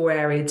the jaw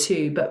area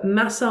too. But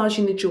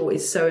massaging the jaw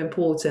is so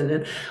important.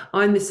 And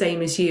I'm the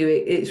same as you.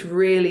 It's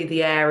really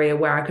the area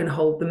where I can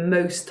hold the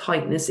most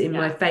tightness in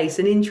my face.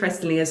 And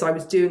interestingly, as I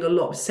was doing a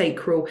lot of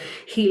sacral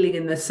healing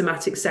in the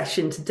somatic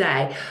session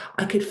today,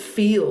 I could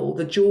feel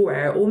the jaw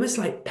area, almost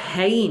like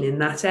pain in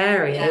that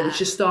area. It was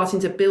just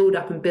starting to build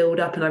up.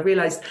 And I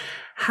realized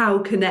how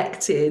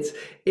connected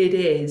it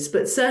is.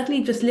 But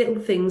certainly just little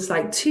things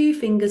like 2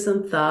 fingers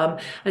and thumb,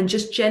 and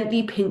just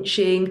gently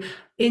pinching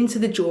into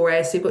the jaw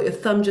area. So you've got your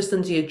thumb just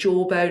under your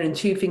jawbone and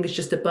 2 fingers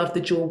just above the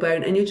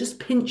jawbone, and you're just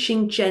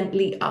pinching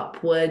gently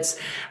upwards.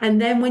 And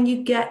then when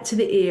you get to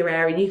the ear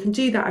area, and you can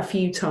do that a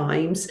few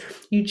times,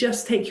 you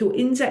just take your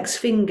index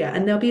finger,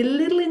 and there'll be a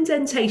little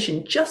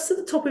indentation just at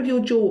the top of your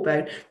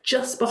jawbone,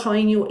 just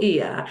behind your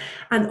ear.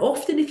 And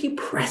often if you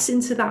press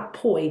into that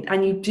point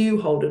and you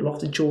do hold a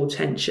lot of jaw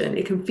tension,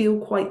 it can feel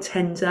quite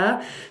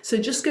tender. So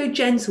just go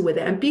gentle with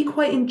it and be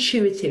quite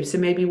intuitive. So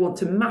maybe you want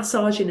to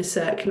massage in a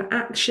circular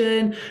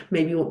action,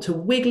 maybe you want to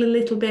wiggle a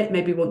little bit,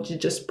 maybe you want to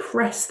just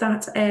press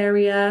that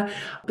area,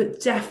 but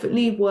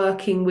definitely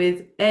working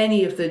with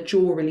any of the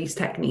jaw release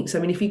techniques. I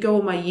mean, if you go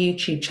on my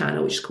YouTube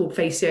channel, which is called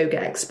Face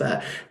Yoga Expert,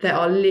 Chakra, there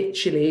are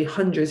literally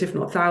hundreds, if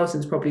not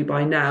thousands probably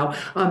by now,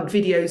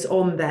 videos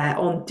on there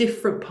on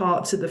different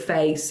parts of the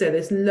face. So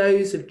there's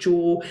loads of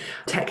jaw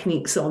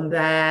techniques on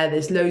there.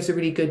 There's loads of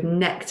really good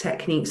neck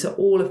techniques. So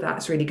all of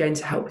that's really going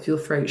to help with your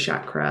throat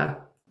chakra.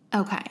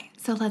 Okay,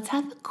 so let's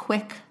have a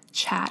quick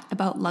chat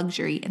about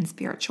luxury and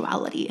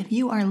spirituality. If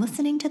you are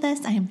listening to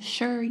this, I am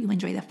sure you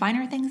enjoy the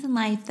finer things in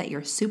life, that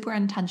you're super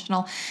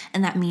intentional,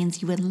 and that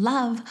means you would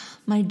love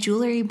my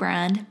jewelry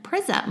brand,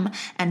 Prism.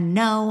 And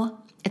no,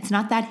 it's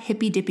not that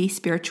hippy dippy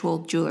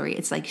spiritual jewelry.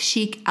 It's like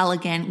chic,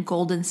 elegant,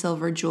 gold and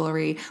silver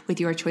jewelry with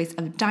your choice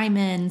of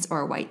diamonds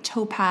or white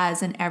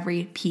topaz, and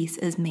every piece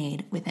is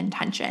made with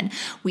intention.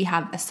 We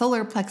have a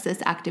solar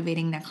plexus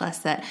activating necklace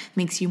that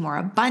makes you more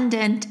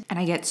abundant, and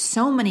I get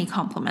so many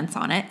compliments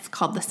on it. It's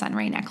called the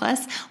Sunray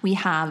necklace. We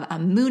have a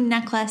moon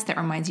necklace that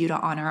reminds you to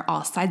honor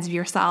all sides of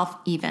yourself,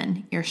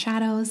 even your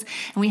shadows.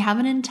 And we have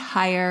an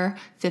entire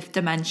fifth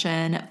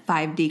dimension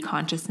 5D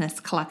consciousness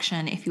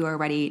collection if you are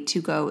ready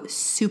to go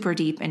super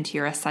deep into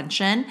your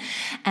ascension.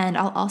 And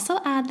I'll also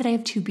add that I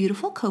have two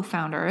beautiful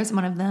co-founders.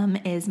 One of them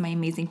is my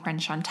amazing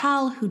friend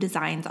Chantal, who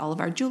designs all of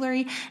our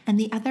jewelry, and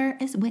the other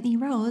is Whitney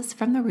Rose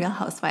from The Real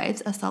Housewives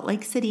of Salt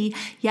Lake City.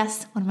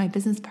 Yes, one of my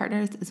business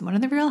partners is one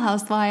of the Real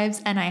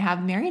Housewives, and I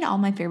have married all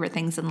my favorite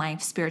things in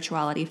life: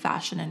 spirituality,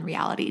 fashion, and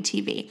reality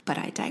TV. But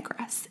I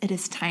digress. It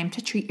is time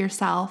to treat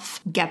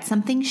yourself. Get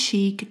something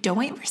chic. Don't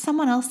wait for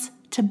someone else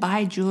to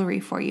buy jewelry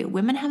for you.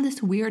 Women have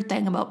this weird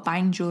thing about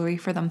buying jewelry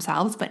for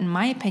themselves, but in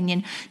my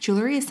opinion,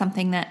 jewelry is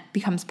something that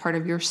becomes part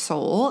of your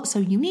soul. So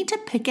you need to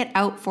pick it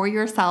out for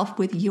yourself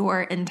with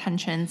your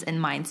intentions in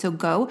mind. So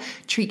go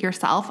treat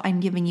yourself.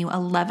 I'm giving you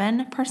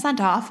 11%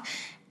 off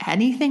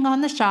anything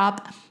on the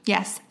shop.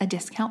 Yes, a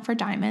discount for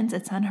diamonds.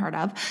 It's unheard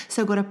of.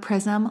 So go to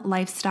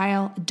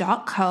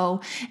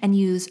prismlifestyle.co and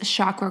use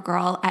Chakra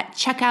Girl at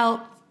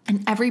checkout.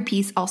 And every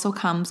piece also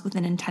comes with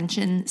an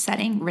intention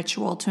setting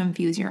ritual to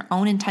infuse your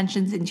own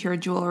intentions into your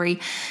jewelry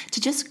to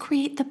just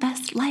create the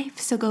best life.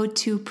 So go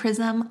to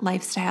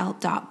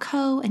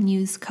prismlifestyle.co and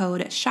use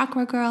code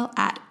ChakraGirl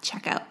at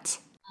checkout.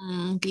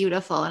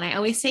 Beautiful. And I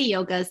always say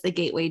yoga is the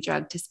gateway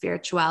drug to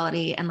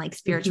spirituality, and like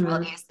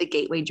spirituality is the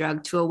gateway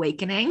drug to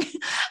awakening.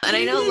 And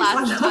I know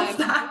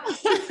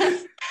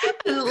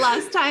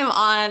last time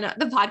on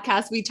the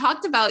podcast, we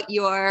talked about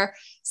your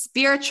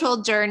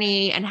spiritual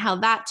journey and how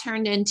that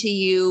turned into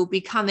you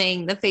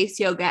becoming the face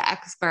yoga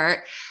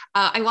expert.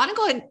 I want to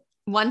go in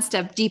one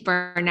step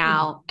deeper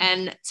now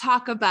and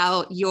talk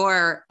about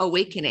your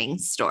awakening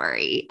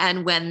story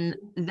and when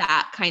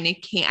that kind of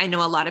came. I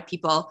know a lot of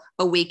people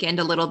awakened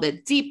a little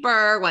bit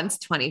deeper once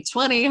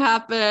 2020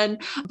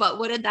 happened, but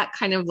what did that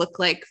kind of look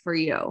like for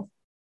you?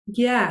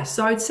 Yeah,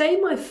 so I'd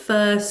say my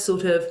first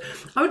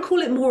I would call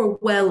it more a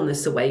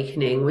wellness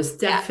awakening was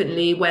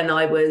definitely when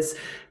I was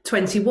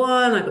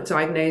 21. I got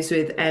diagnosed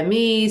with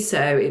ME,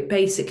 so it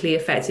basically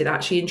affected,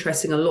 actually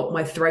interesting, a lot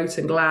my throat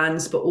and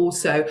glands, but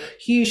also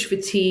huge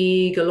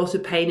fatigue, a lot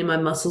of pain in my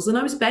muscles, and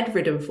I was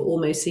bedridden for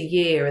almost a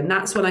year. And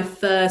that's when I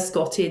first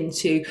got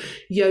into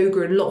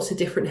yoga and lots of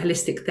different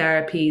holistic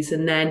therapies.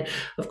 And then,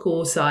 of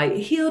course, I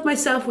healed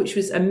myself, which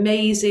was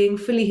amazing,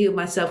 fully healed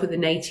myself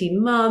within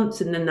 18 months.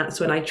 And then that's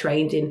when I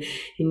trained in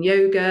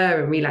yoga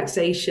and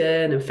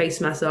relaxation and face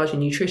massage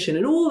and nutrition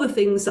and all the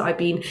things that I've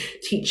been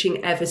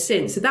teaching ever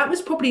since. So that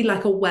was probably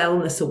like a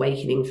wellness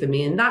awakening for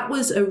me. And that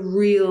was a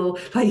real,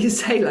 like you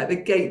say, like the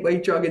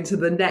gateway drug into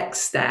the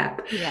next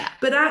step. Yeah.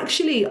 But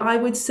actually, I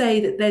would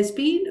say that there's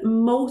been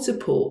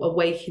multiple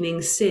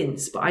awakenings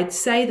since, but I'd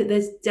say that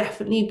there's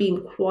definitely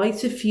been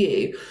quite a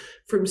few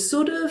from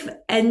sort of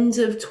end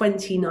of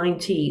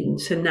 2019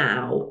 to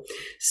now.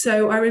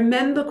 So I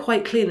remember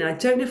quite clearly, and I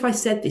don't know if I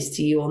said this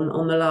to you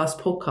on the last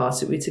podcast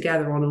that we were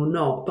together on or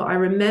not, but I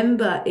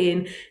remember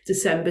in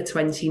December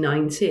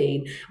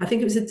 2019, I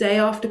think it was the day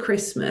after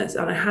Christmas,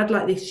 and I had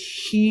like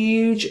this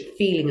huge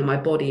feeling in my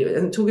body.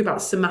 I'm talking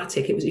about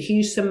somatic. It was a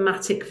huge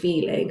somatic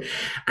feeling.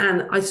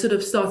 And I sort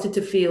of started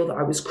to feel that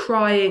I was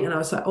crying, and I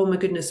was like, oh my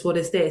goodness, what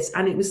is this?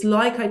 And it was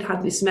like I'd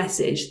had this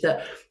message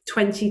that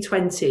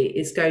 2020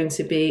 is going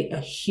to be a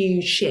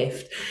huge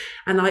shift.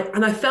 And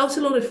I felt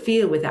a lot of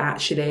fear with that,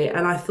 actually.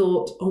 And I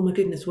thought, oh my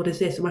goodness, what is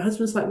this? And my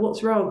husband's like,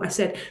 what's wrong? I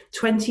said,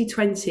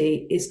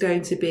 2020 is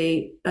going to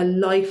be a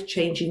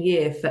life-changing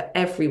year for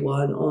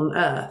everyone on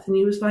earth. And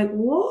he was like,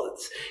 what?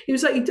 He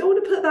was like, you don't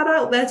want to put that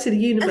out there to the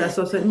universe.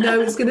 I was like,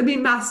 no, it's going to be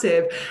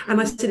massive.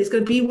 And I said, it's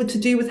going to be to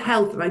do with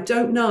health. And I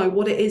don't know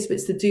what it is, but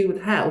it's to do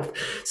with health.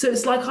 So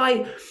it's like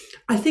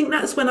I think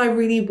that's when I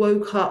really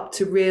woke up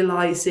to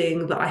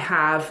realizing that I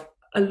have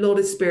a lot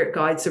of spirit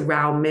guides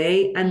around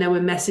me, and there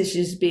were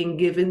messages being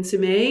given to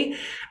me.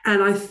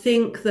 And I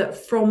think that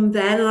from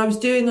then, and I was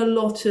doing a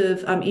lot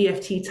of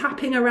EFT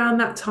tapping around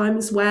that time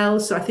as well.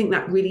 So I think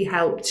that really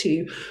helped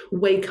to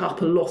wake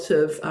up a lot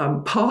of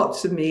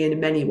parts of me in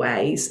many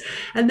ways.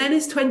 And then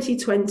as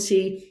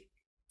 2020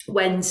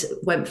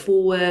 went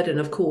forward, and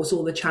of course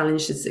all the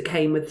challenges that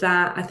came with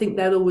that, I think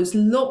there was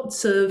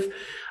lots of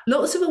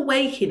lots of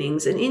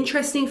awakenings. And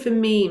interesting for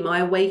me, my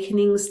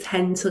awakenings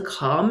tend to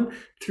come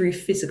through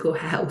physical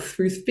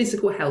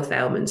health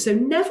ailments. So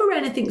never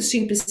anything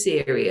super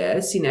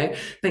serious,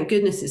 thank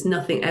goodness it's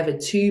nothing ever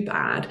too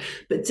bad.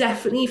 But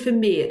definitely for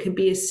me, it can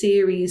be a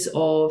series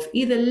of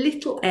either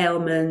little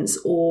ailments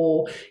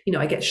or,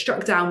 I get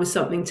struck down with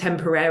something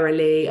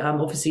temporarily.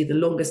 Obviously the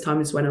longest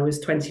time is when I was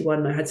 21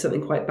 and I had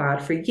something quite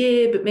bad for a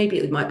year, but maybe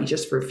it might be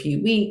just for a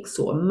few weeks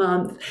or a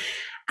month.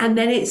 And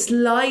then it's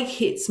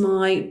like it's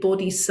my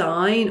body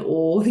sign,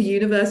 or the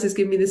universe has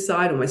given me this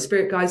sign, or my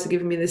spirit guides are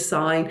giving me this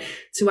sign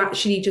to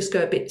actually just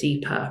go a bit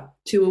deeper,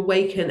 to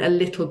awaken a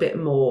little bit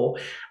more.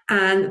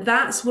 And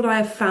that's what I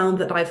have found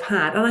that I've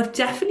had. And I've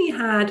definitely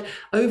had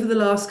over the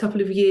last couple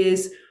of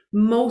years,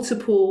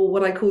 multiple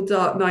what I call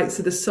dark nights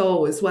of the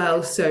soul as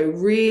well. So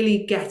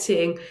really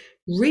getting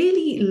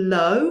really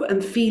low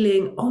and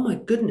feeling, oh my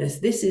goodness,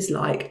 this is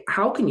like,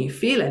 how can you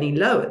feel any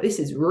lower? This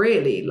is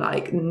really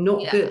like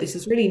not good. This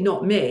is really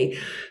not me.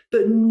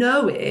 But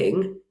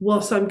knowing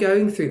whilst I'm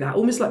going through that,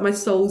 almost like my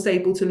soul's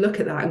able to look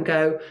at that and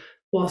go,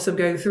 whilst I'm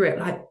going through it,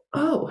 like,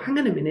 oh, hang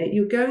on a minute,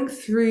 you're going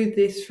through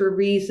this for a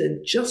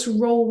reason. Just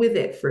roll with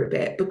it for a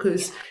bit,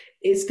 because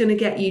it's going to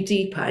get you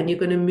deeper and you're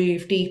going to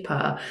move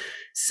deeper.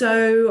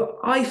 So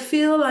I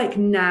feel like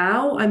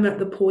now I'm at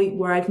the point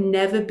where I've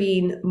never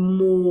been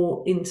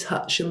more in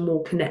touch and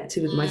more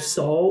connected with my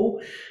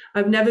soul.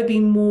 I've never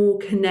been more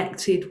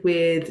connected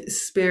with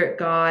spirit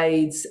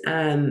guides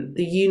and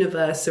the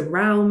universe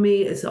around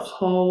me as a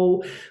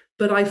whole.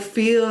 But I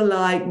feel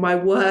like my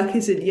work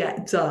isn't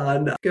yet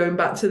done. Going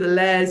back to the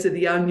layers of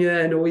the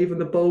onion or even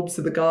the bulbs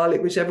of the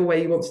garlic, whichever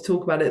way you want to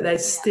talk about it,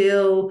 there's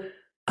still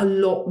a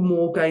lot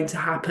more going to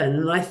happen.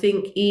 And I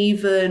think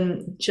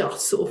even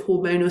just sort of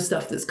hormonal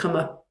stuff that's come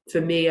up for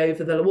me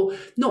over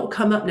not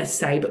come up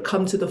necessarily, but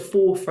come to the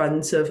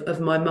forefront of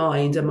my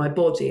mind and my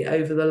body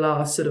over the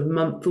last sort of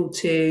month or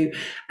two,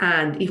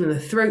 and even the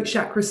throat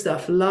chakra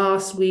stuff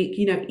last week,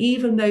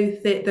 even though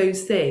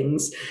those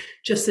things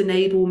just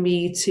enable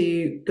me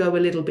to go a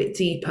little bit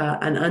deeper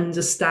and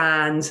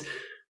understand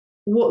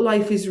what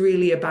life is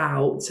really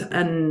about.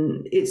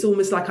 And it's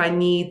almost like I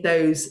need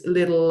those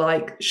little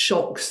like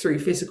shocks through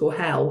physical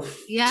health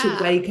to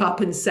wake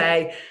up and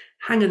say,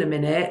 hang on a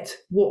minute,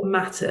 what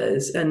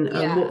matters and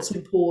what's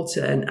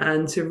important,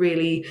 and to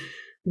really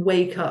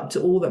wake up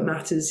to all that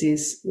matters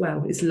is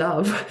love,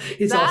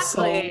 is our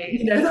soul.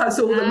 That's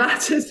all that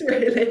matters,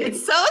 really.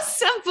 It's so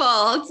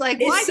simple. It's like,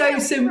 why so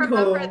can't simple.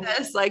 we remember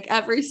this like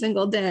every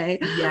single day?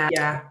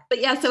 Yeah. But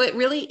so it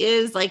really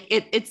is like,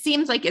 it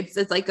seems like it's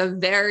like a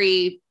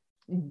very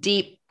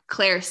deep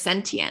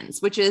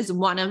clairsentience, which is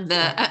one of the,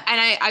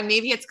 and I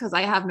maybe it's because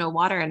I have no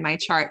water in my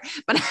chart,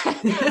 but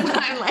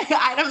I'm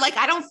like,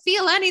 I don't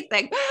feel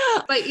anything.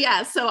 But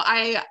so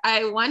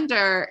I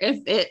wonder if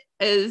it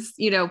is,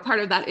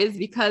 part of that is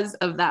because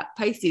of that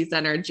Pisces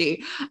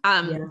energy.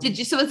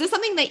 So is this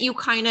something that you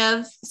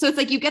so it's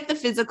like you get the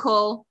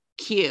physical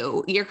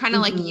cue, you're kind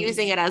of like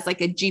using it as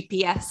like a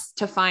GPS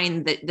to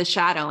find the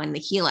shadow and the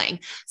healing.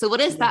 So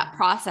what does that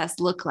process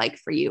look like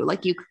for you?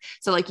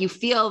 You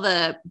feel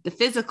the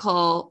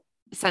physical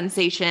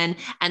sensation,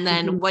 and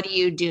then what do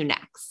you do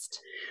next?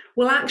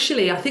 Well,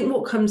 actually, I think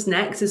what comes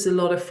next is a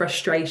lot of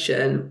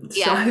frustration.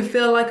 So I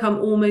feel like I'm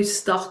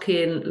almost stuck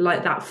in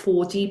like that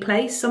 4D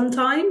place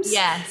sometimes.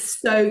 Yes.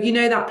 So,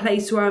 that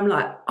place where I'm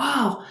like,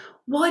 oh,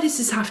 why does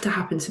this have to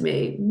happen to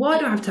me? Why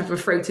do I have to have a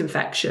throat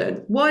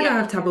infection? Why do I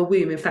have to have a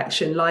womb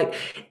infection? Like,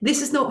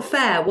 this is not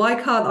fair. Why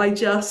can't I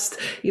just,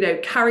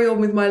 carry on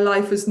with my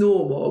life as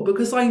normal?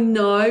 Because I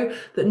know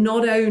that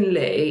not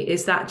only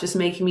is that just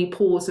making me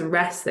pause and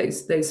rest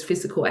those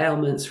physical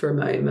ailments for a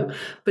moment,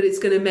 but it's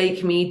going to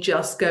make me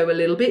just go a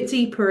little bit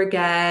deeper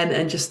again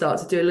and just start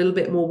to do a little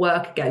bit more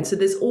work again. So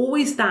there's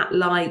always that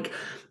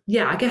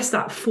I guess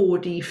that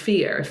 4D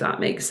fear, if that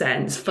makes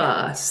sense,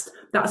 first.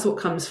 That's what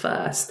comes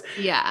first.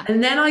 Yeah.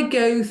 And then I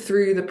go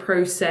through the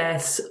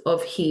process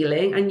of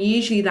healing. And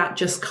usually that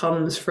just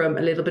comes from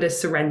a little bit of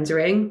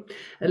surrendering,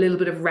 a little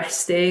bit of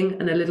resting,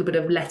 and a little bit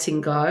of letting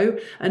go.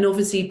 And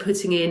obviously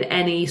putting in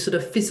any sort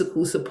of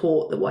physical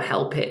support that will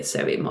help it.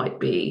 So it might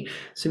be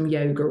some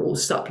yoga or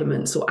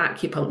supplements or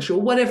acupuncture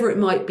or whatever it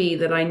might be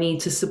that I need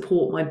to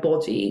support my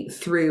body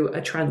through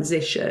a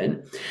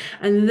transition.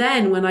 And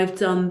then when I've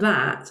done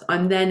that,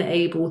 I'm then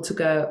able to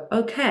go,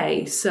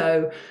 okay,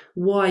 so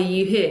why are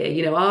you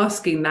here?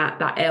 Asking that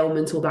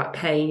ailment or that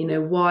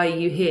pain, why are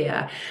you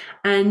here?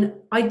 And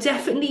I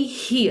definitely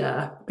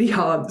hear the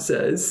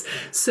answers.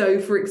 So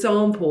for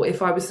example,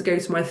 if I was to go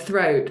to my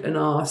throat and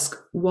ask,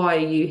 why are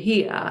you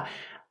here?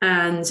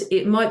 And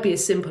it might be a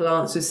simple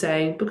answer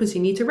saying, because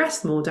you need to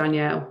rest more,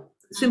 Danielle.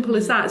 Simple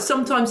as that.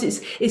 Sometimes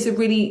it's a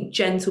really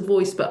gentle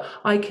voice, but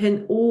I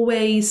can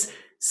always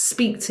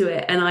speak to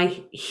it and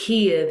I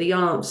hear the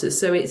answers.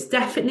 So it's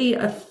definitely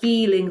a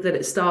feeling that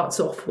it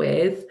starts off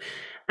with.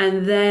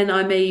 and then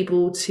I'm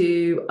able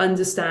to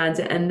understand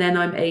it, and then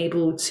I'm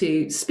able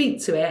to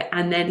speak to it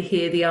and then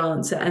hear the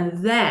answer. And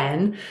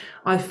then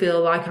I feel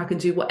like I can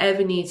do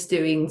whatever needs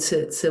doing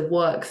to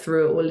work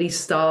through it, or at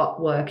least start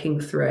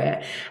working through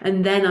it.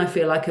 And then I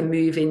feel like I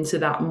move into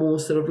that more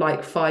sort of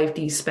like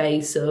 5D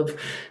space of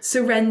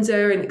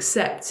surrender and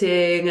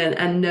accepting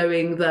and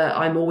knowing that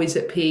I'm always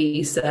at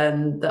peace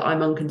and that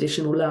I'm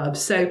unconditional love.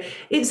 So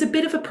it's a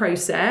bit of a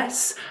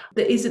process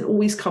that isn't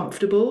always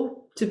comfortable,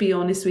 to be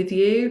honest with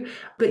you.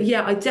 But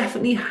yeah, I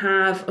definitely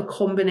have a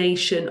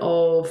combination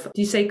of,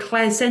 do you say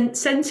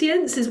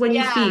clairsentience is when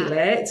you feel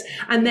it?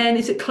 And then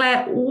is it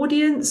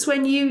clairaudience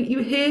when you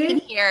hear? You can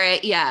hear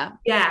it, yeah.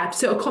 Yeah,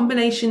 so a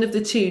combination of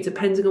the two,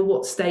 depending on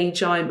what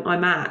stage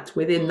I'm at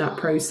within that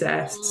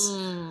process.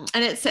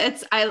 And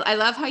I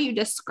love how you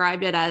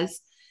described it as,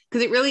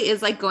 because it really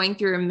is like going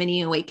through a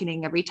mini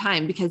awakening every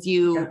time, because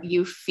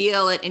you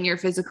feel it in your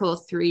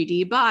physical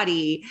 3D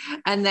body,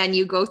 and then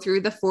you go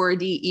through the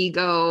 4D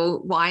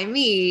ego, why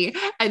me?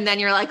 And then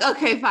you're like,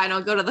 okay, fine,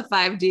 I'll go to the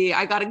 5D.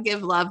 I got to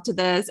give love to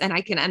this, and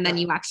then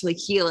you actually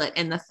heal it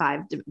in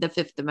the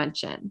fifth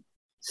dimension.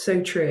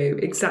 So true.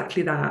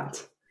 Exactly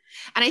that.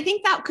 And I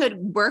think that could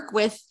work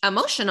with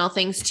emotional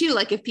things too.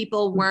 Like if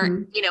people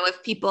weren't,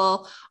 if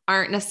people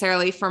aren't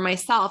necessarily, for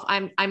myself,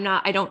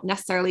 I don't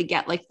necessarily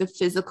get like the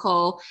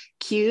physical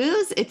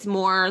cues. It's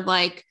more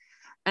like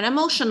an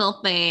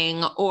emotional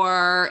thing,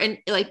 or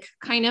like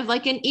kind of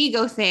like an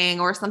ego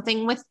thing, or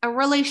something with a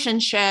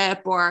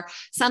relationship or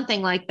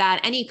something like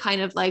that, any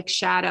kind of like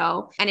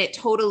shadow. And it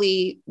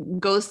totally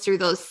goes through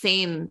those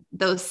same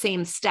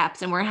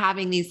steps. And we're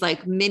having these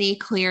like mini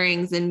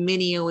clearings and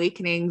mini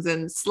awakenings,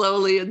 and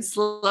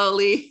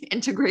slowly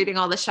integrating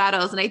all the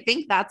shadows. And I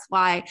think that's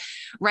why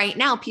right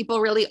now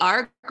people really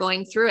are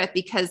going through it,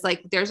 because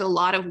like there's a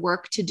lot of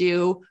work to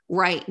do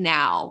right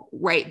now,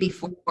 right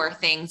before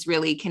things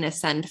really can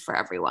ascend for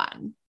everyone.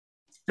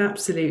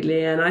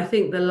 Absolutely. And I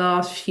think the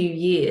last few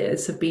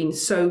years have been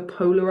so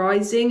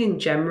polarizing in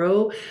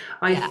general.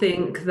 I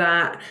think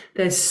that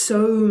there's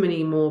so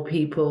many more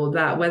people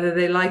that, whether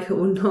they like it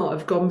or not,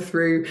 have gone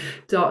through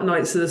dark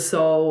nights of the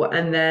soul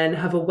and then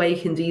have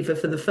awakened either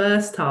for the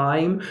first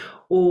time,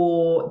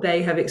 or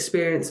they have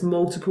experienced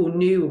multiple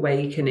new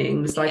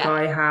awakenings like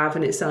I have,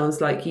 and it sounds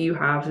like you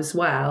have as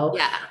well.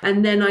 Yeah.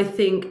 And then I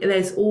think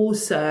there's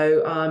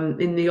also,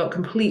 in the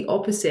complete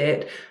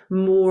opposite,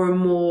 more and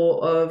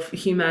more of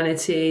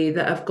humanity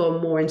that have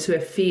gone more into a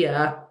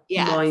fear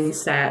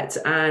mindset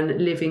and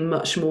living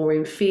much more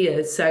in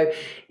fear. So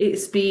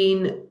it's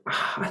been,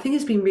 I think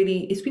it's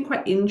been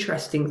quite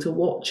interesting to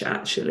watch,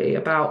 actually,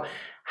 about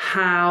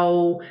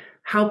how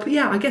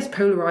I guess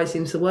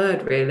polarizing is the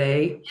word,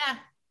 really. Yeah.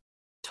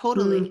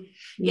 Totally.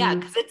 Yeah.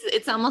 Cause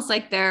it's almost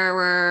like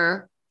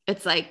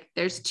it's like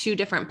there's two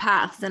different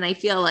paths. And I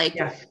feel like,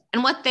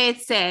 and what they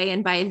say,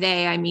 and by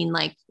they, I mean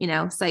like,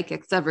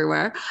 psychics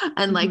everywhere,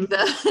 and like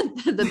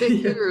the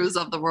big gurus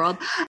of the world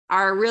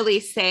are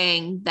really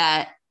saying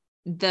that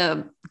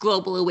the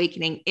global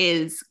awakening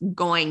is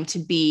going to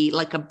be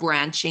like a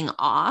branching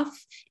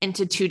off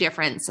into two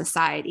different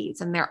societies.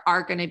 And there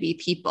are going to be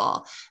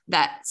people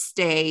that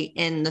stay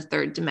in the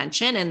third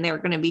dimension, and they're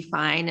going to be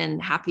fine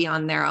and happy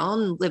on their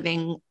own,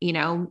 living,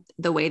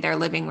 the way they're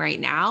living right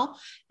now.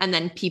 And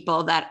then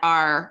people that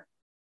are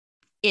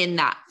in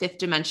that fifth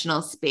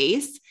dimensional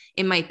space,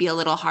 it might be a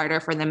little harder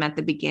for them at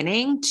the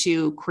beginning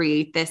to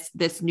create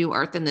this new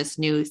earth and this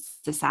new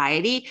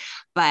society,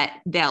 but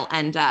they'll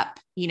end up,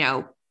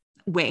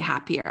 way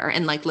happier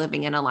and like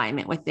living in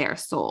alignment with their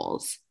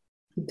souls.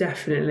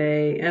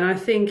 Definitely. And I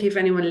think if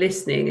anyone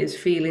listening is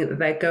feeling that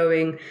they're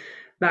going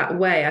that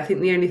way, I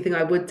think the only thing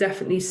I would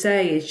definitely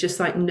say is just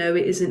like, no,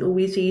 it isn't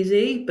always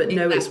easy, but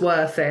no, it's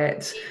worth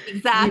it.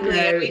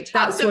 Exactly.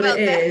 That's what it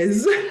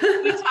is.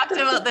 We talked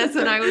about this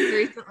when I was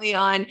recently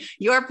on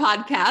your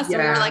podcast. And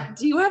we were like,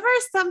 do you ever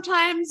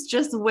sometimes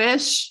just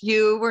wish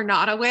you were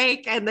not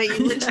awake and that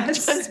you were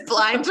just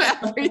blind to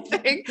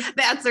everything?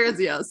 The answer is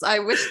yes. I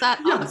wish that.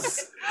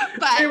 Yes.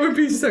 But it would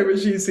be so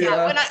much easier.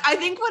 Yeah, I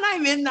think when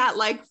I'm in that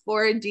like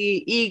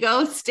 4D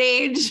ego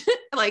stage,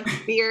 like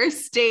fear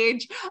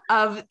stage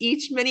of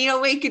each mini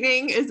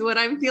awakening is when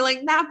I'm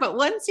feeling that. But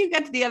once you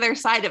get to the other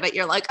side of it,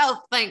 you're like,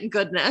 oh, thank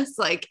goodness.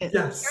 Like it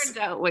turned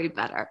out way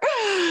better.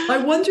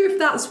 I wonder if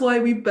that's why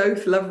we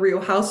both love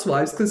Real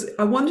Housewives, because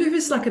I wonder if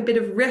it's like a bit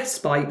of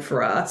respite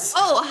for us.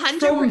 Oh,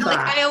 100%. Like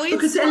I always,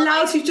 because it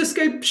allows you to just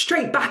go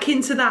straight back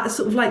into that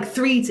sort of like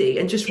 3D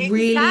and just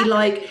really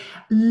like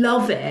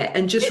love it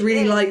and just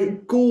really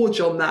like gorge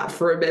on that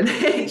for a minute.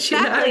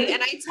 Exactly.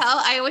 And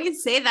I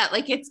always say that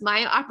like it's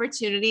my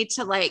opportunity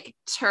to like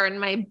turn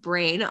my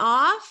brain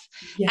off.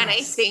 And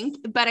I think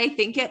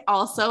it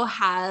also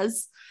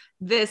has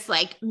this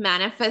like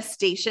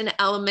manifestation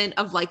element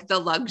of like the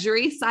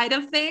luxury side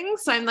of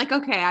things. So I'm like,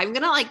 okay, I'm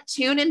going to like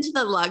tune into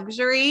the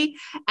luxury,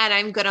 and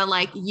I'm going to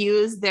like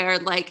use their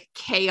like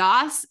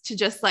chaos to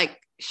just like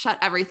shut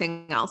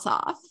everything else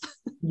off.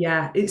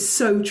 Yeah, it's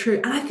so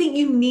true. And I think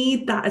you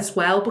need that as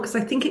well, because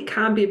I think it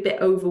can be a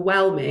bit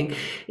overwhelming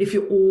if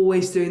you're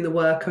always doing the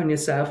work on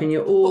yourself and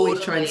you're always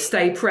trying to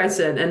stay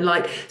present. And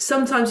like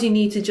sometimes you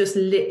need to just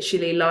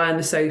literally lie on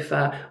the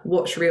sofa,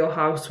 watch Real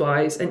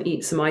Housewives and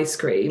eat some ice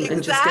cream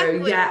and just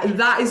go, yeah,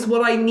 that is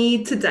what I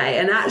need today.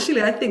 And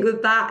actually, I think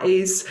that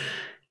is,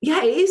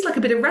 yeah, it is like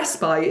a bit of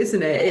respite,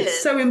 isn't it?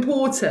 It's so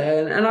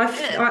important. And I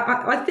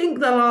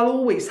think that I'll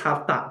always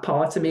have that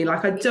part of me.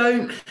 Like I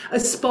don't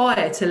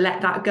aspire to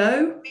let that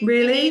go,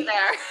 really.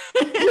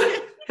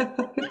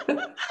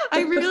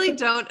 I really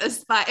don't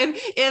aspire.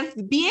 If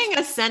being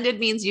ascended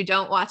means you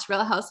don't watch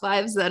Real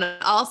Housewives, then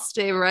I'll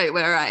stay right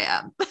where I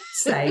am.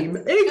 Same,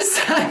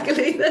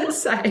 exactly the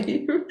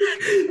same.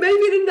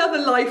 Maybe in another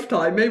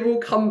lifetime, maybe we'll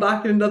come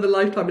back in another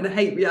lifetime and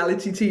hate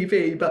reality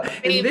TV. But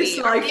in this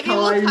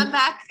lifetime,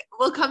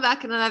 we'll come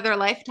back in another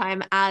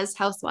lifetime as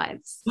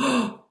housewives.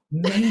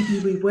 Maybe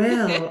we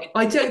will.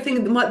 I don't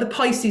think the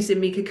Pisces in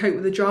me could cope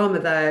with the drama,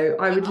 though.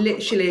 I would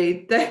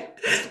literally,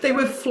 they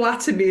would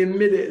flatten me in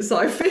minutes,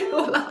 I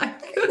feel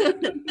like.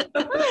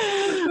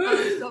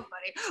 Oh, so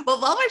funny.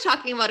 Well, while we're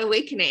talking about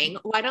awakening,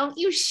 why don't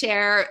you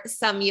share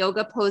some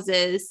yoga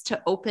poses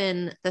to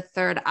open the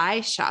third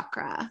eye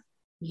chakra?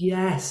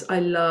 Yes, I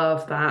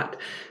love that.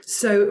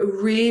 So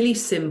a really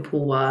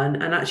simple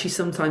one, and actually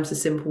sometimes the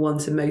simple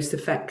ones are most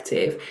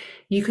effective.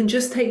 You can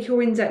just take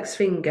your index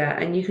finger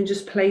and you can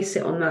just place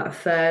it on that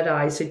third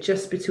eye, so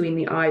just between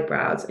the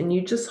eyebrows, and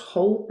you just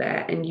hold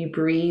there and you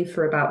breathe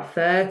for about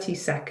 30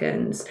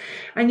 seconds.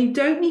 And you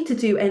don't need to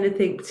do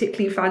anything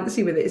particularly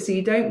fancy with it. So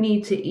you don't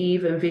need to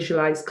even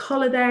visualize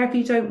color there if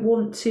you don't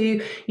want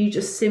to. You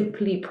just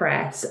simply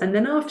press. And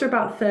then after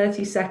about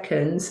 30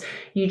 seconds,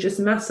 you just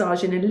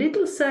massage in a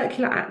little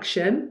circular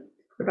action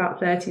for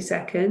about 30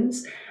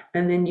 seconds.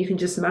 And then you can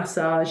just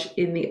massage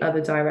in the other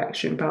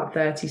direction, about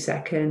 30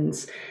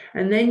 seconds.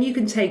 And then you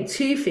can take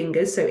two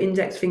fingers, so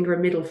index finger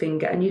and middle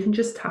finger, and you can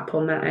just tap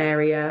on that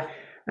area.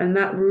 And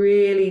that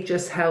really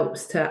just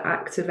helps to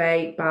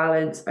activate,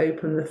 balance,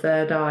 open the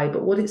third eye.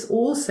 But what it's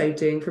also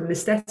doing from an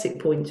aesthetic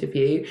point of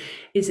view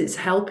is it's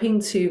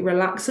helping to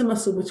relax a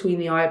muscle between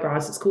the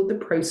eyebrows. It's called the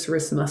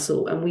procerus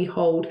muscle. And we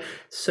hold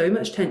so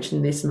much tension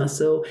in this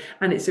muscle.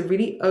 And it's a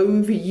really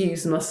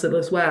overused muscle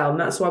as well. And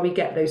that's why we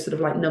get those sort of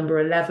like number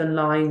 11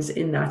 lines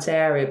in that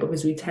area,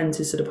 because we tend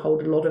to sort of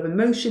hold a lot of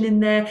emotion in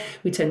there.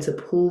 We tend to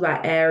pull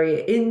that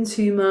area in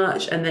too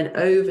much. And then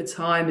over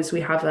time, as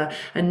we have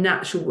a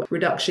natural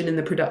reduction in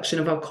the production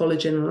of our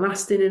collagen and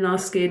elastin in our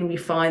skin, we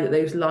find that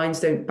those lines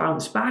don't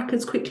bounce back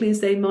as quickly as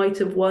they might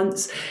have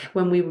once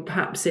when we were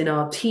perhaps in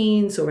our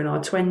teens or in our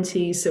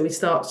 20s. So we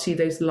start to see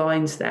those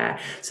lines there.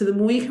 So the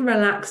more you can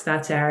relax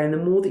that area and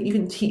the more that you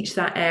can teach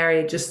that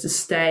area just to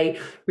stay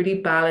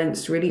really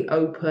balanced, really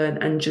open,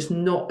 and just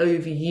not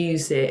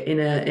overuse it in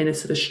a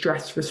sort of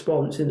stress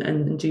response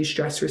and do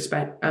stress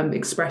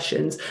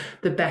expressions,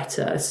 the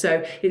better.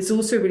 So it's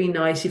also really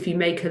nice if you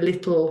make a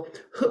little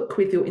hook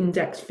with your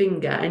index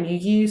finger and you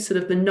use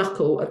sort of the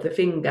knuckle of the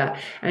finger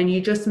and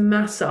you just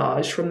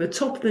massage from the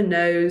top of the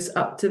nose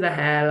up to the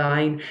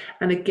hairline.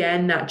 And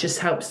again, that just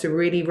helps to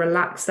really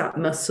relax that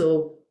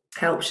muscle,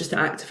 helps just to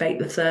activate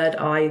the third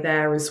eye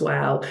there as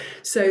well.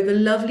 So the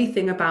lovely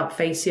thing about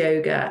face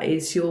yoga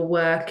is you're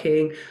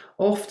working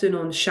often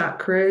on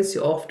chakras,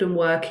 you're often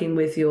working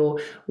with your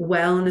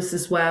wellness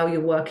as well, you're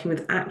working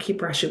with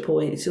acupressure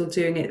points, you're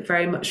doing it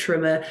very much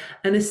from an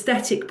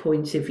aesthetic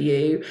point of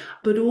view.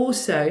 But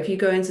also if you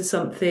go into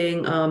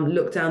something,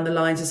 look down the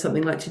lines of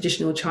something like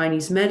traditional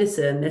Chinese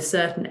medicine, there's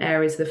certain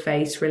areas of the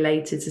face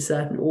related to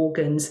certain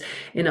organs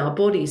in our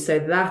body. So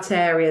that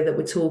area that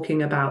we're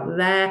talking about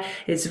there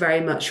is very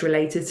much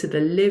related to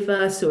the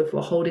liver. So if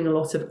we're holding a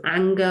lot of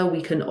anger,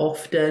 we can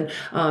often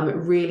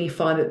really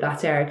find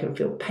that area can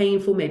feel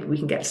painful. Maybe we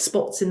can get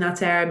spots in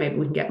that area, maybe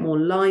we can get more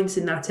lines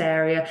in that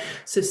area.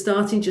 So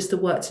starting just to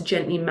work to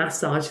gently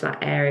massage that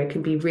area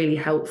can be really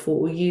helpful,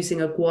 or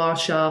using a gua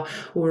sha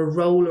or a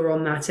roller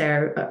on that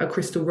area, a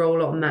crystal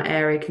roller on that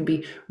area can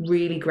be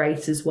really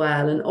great as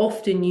well. And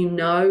often,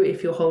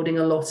 if you're holding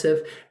a lot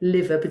of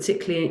liver,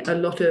 particularly a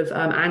lot of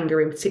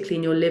anger, and particularly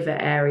in your liver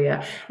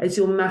area, as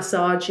you're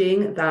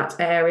massaging that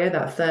area,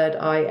 that third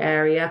eye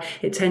area,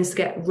 it tends to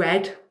get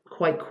red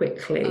quite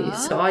quickly.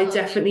 So I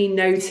definitely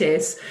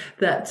notice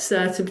that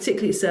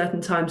particularly at certain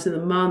times of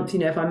the month,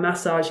 if I'm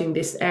massaging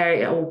this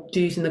area or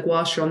using the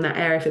gua sha on that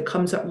area, if it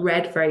comes up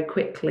red very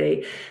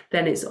quickly,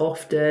 then it's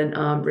often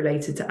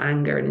related to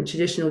anger. And in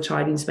traditional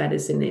Chinese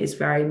medicine, it is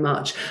very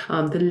much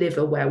the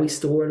liver where we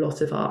store a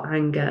lot of our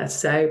anger.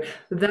 So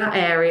that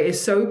area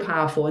is so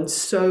powerful and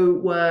so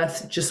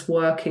worth just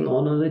working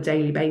on a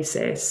daily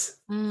basis.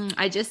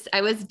 I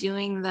was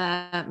doing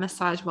the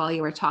massage while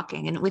you were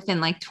talking, and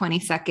within like 20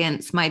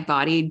 seconds, my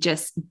body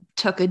just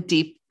took a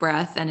deep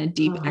breath and a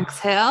deep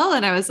exhale.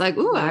 And I was like,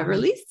 ooh, I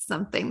released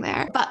something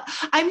there. But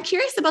I'm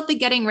curious about the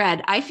getting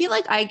red. I feel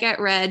like I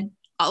get red,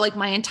 like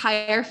my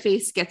entire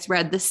face gets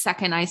red the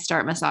second I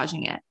start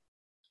massaging it.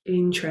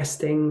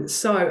 Interesting.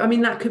 So, I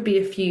mean, that could be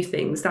a few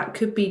things. That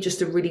could be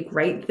just a really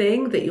great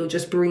thing that you're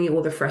just bringing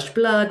all the fresh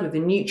blood with the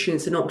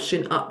nutrients and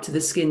oxygen up to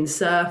the skin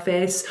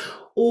surface.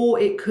 Or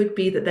it could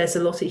be that there's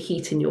a lot of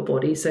heat in your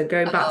body. So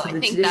going back to the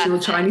traditional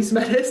Chinese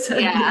medicine,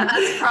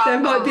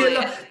 there might be a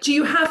lot. Do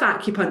you have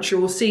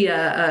acupuncture or see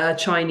a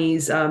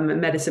Chinese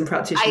medicine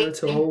practitioner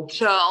at all? I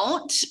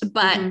don't,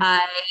 but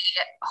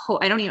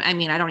I don't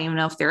even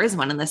know if there is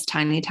one in this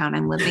tiny town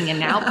I'm living in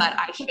now, but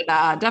I should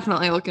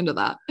definitely look into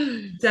that.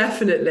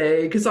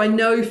 Definitely, because I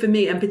know for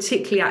me, and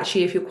particularly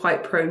actually if you're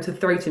quite prone to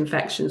throat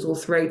infections or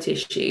throat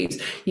issues,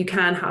 you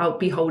can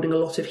be holding a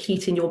lot of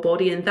heat in your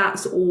body. And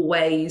that's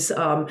always,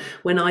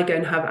 when I go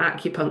and have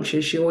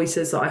acupuncture, she always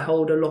says that I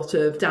hold a lot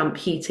of damp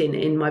heat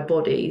in my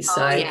body. So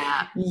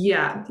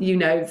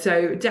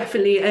so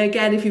definitely,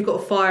 again, if you've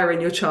got fire in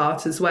your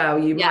chart as well,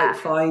 you might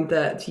find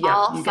that, you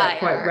get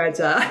quite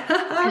redder.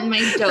 And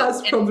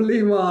that's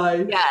probably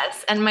why.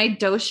 Yes. And my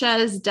dosha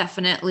is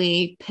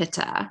definitely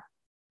pitta.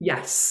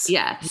 Yes.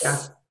 Yeah.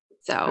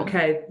 So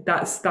okay,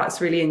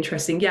 that's really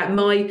interesting. Yeah,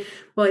 my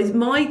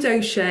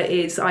dosha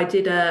is, I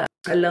did a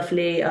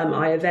lovely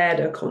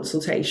Ayurveda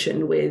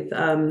consultation with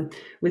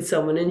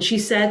someone, and she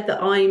said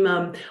that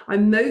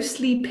I'm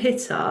mostly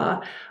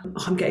pitta.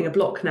 I'm getting a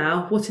block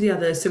now. What are the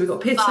others? So we've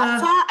got pitta.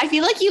 Vata. I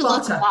feel like you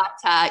look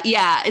vata.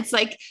 Yeah, it's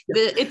like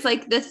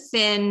the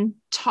thin,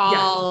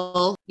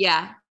 tall.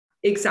 Yeah.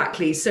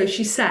 Exactly. So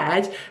she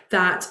said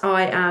that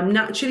I am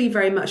naturally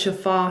very much a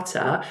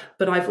vata,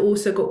 but I've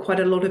also got quite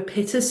a lot of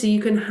pitta. So you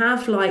can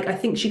have, like, I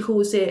think she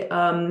calls it,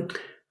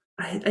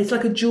 it's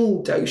like a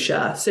dual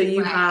dosha. So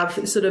you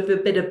have sort of a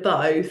bit of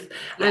both.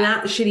 Yeah. And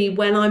actually,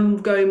 when I'm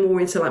going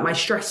more into like my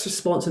stress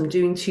response, I'm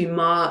doing too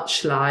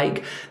much,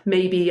 like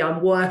maybe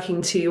I'm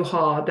working too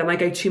hard, then I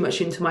go too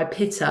much into my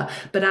pitta.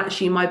 But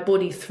actually, my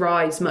body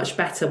thrives much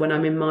better when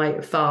I'm in my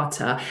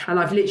vata. And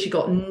I've literally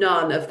got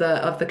none of the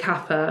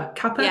kapha. Yeah,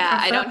 kapha?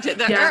 I don't do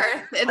the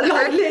earth.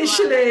 Like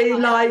literally,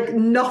 like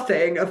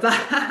nothing of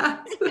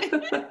that.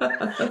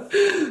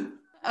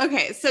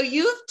 Okay, so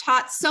you've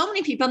taught so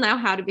many people now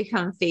how to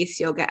become face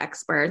yoga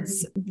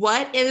experts.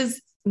 What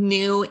is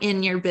new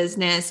in your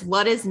business?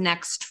 What is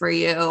next for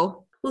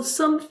you? Well,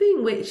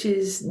 something which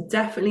is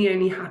definitely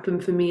only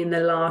happened for me in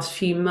the last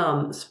few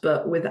months,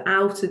 but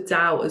without a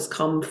doubt has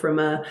come from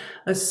a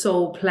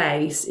soul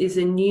place, is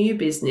a new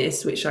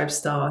business which I've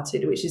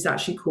started, which is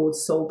actually called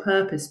Soul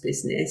Purpose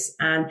Business.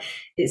 And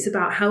it's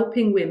about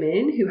helping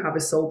women who have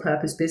a soul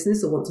purpose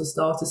business or want to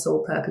start a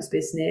soul purpose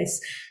business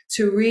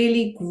to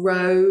really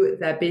grow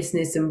their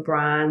business and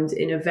brand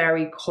in a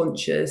very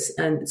conscious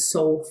and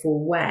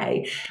soulful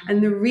way.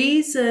 And the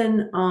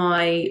reason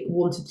I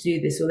wanted to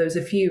do this, well, there was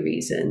a few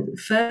reasons.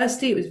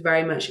 Firstly, it was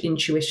very much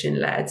intuition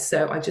led.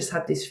 So I just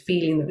had this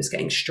feeling that was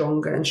getting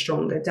stronger and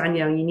stronger.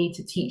 Danielle, you need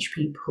to teach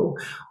people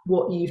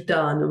what you've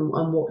done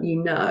and what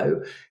you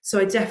know. So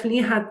I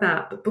definitely had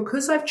that. But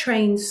because I've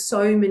trained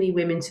so many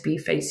women to be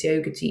face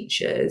yoga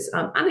teachers,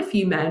 and a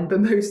few men,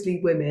 but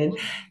mostly women,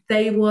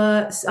 they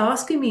were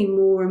asking me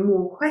more and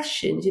more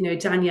questions. You know,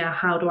 Danielle,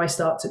 how do I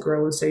start to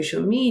grow on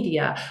social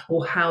media?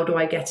 Or how do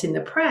I get in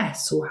the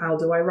press? Or how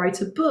do I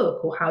write a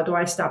book? Or how do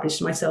I establish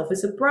myself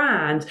as a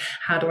brand?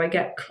 How do I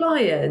get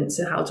clients?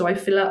 And how do I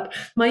fill up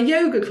my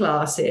yoga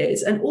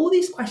classes? And all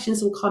these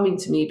questions were coming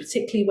to me,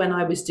 particularly when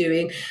I was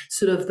doing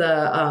sort of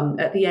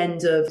at the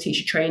end of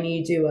teacher training,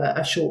 you do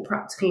a short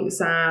practical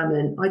exam.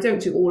 And I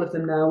don't do all of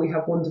them now. We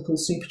have wonderful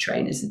super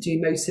trainers that do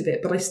most of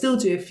it, but I still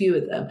do a few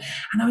of them.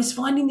 And I was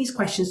finding these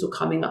questions were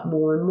coming up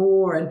more and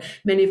more, and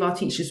many of our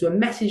teachers were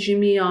messaging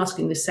me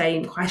asking the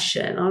same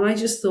question, and I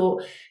just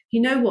thought, you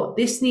know what,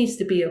 this needs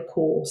to be a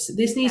course.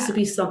 This needs to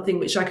be something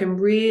which I can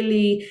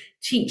really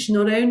teach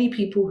not only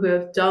people who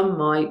have done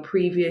my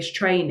previous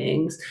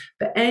trainings,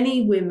 but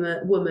any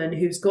woman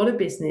who's got a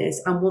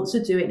business and wants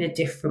to do it in a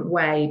different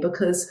way.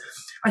 Because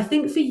I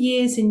think for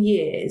years and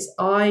years,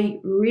 I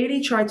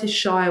really tried to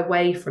shy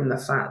away from the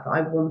fact that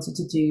I wanted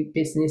to do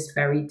business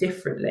very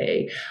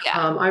differently.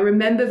 Yeah. I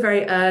remember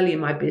very early in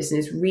my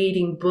business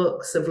reading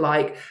books of,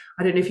 like,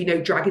 I don't know if you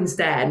know Dragon's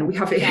Den. We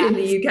have it here in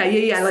the UK.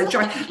 Yeah,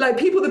 like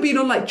people that have been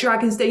on like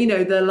Dragon's Den, you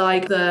know,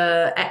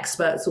 the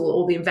experts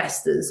or the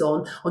investors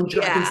on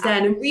Dragon's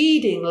Den, and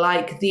reading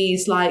like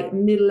these like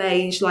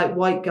middle-aged like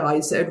white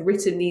guys that had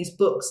written these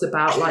books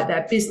about like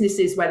their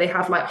businesses where they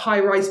have like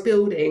high-rise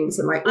buildings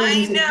and like all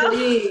these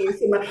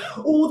employees and like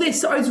all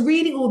this. So I was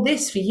reading all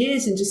this for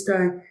years and just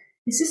going,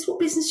 is this what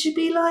business should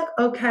be like?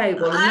 Okay,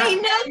 well, I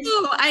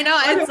know.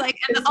 It's like,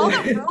 and all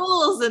the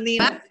rules and the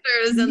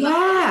investors and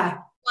the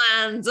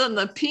plans and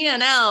the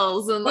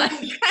P&Ls and like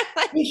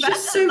it's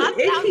just so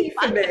icky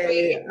for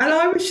me. And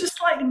I was just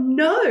like,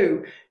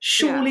 no,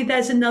 surely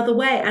there's another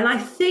way. And I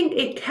think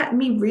it kept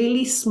me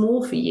really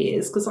small for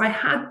years, because I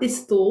had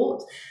this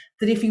thought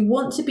that if you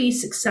want to be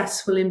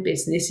successful in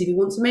business, if you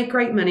want to make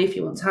great money, if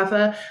you want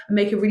to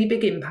make a really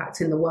big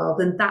impact in the world,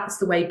 then that's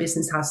the way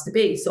business has to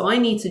be. So I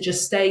need to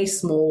just stay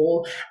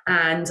small,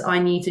 and I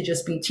need to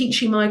just be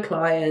teaching my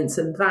clients,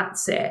 and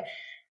that's it.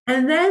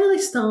 And then I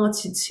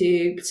started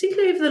to,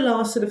 particularly over the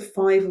last sort of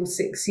 5 or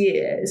 6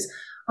 years,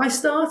 I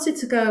started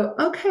to go,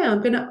 okay,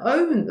 I'm going to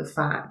own the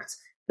fact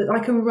that I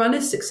can run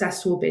a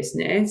successful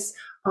business.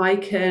 I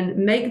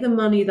can make the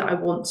money that I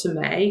want to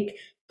make,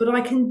 but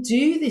I can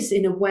do this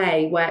in a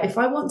way where if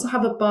I want to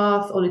have a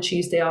bath on a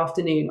Tuesday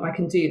afternoon, I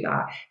can do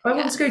that. If I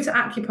want to go to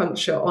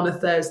acupuncture on a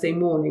Thursday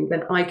morning,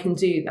 then I can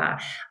do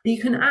that.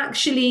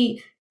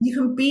 You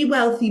can be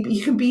wealthy, but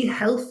you can be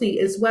healthy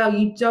as well.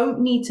 You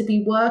don't need to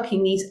be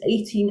working these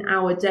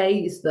 18-hour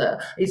days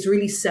that is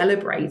really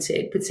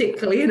celebrated,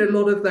 particularly in a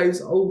lot of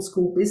those old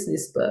school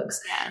business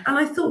books. Yeah. And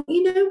I thought,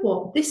 you know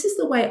what, this is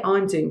the way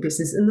I'm doing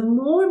business. And the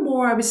more and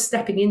more I was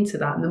stepping into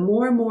that, and the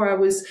more and more I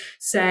was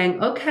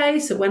saying, okay,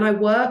 so when I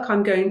work,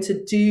 I'm going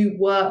to do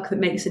work that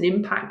makes an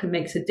impact and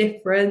makes a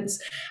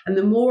difference. And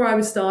the more I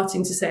was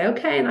starting to say,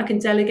 okay, and I can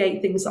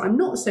delegate things that I'm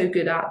not so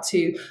good at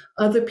to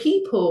other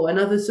people and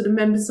other sort of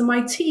members of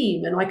my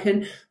team, and I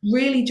can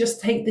really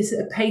just take this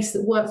at a pace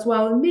that works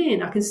well in me,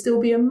 and I can still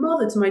be a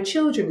mother to my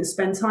children and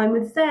spend time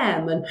with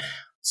them. And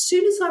as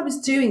soon as I was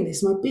doing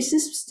this, my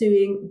business was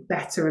doing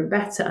better and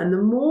better. And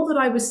the more that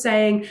I was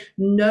saying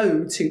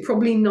no to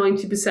probably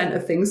 90%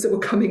 of things that were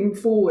coming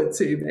forward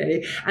to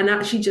me, and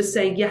actually just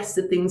saying yes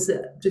to things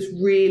that just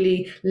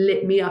really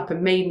lit me up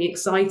and made me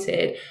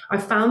excited, I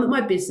found that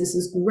my business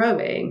is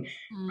growing.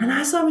 And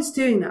as I was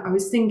doing that, I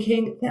was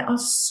thinking, there are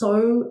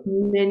so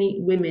many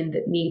women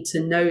that need to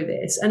know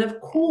this. And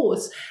of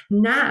course,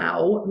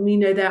 now,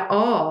 there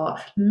are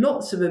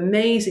lots of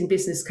amazing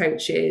business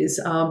coaches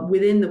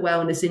within the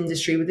wellness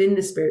industry, within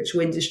the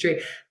spiritual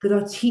industry, that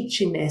are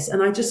teaching this.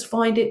 And I just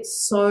find it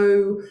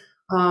so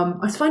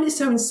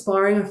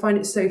inspiring. I find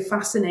it so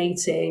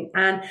fascinating.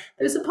 And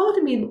there's a part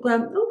of me that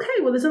went,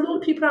 okay, well, there's a lot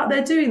of people out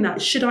there doing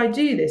that. Should I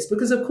do this?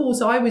 Because of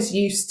course I was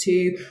used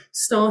to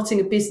starting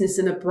a business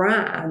and a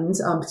brand,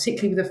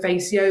 particularly with a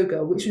face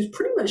yoga, which was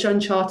pretty much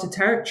uncharted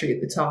territory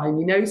at the time,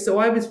 so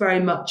I was very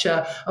much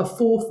a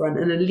forefront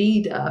and a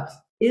leader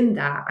in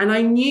that. And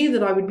I knew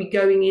that I would be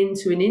going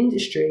into an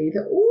industry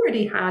that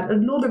already had a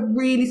lot of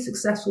really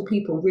successful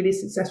people, really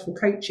successful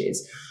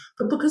coaches.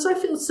 But because I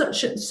feel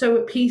so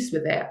at peace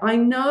with it, I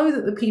know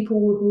that the people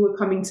who are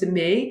coming to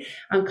me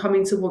and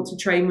coming to want to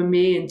train with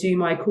me and do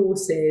my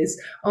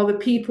courses are the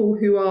people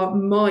who are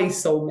my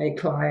soulmate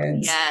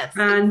clients. Yes.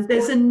 And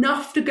there's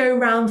enough to go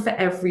around for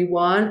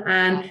everyone.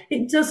 And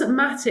it doesn't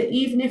matter,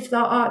 even if there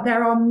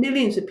are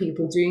millions of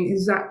people doing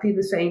exactly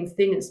the same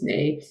thing as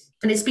me.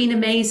 And it's been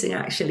amazing,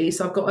 actually.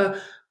 So I've got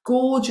a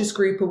gorgeous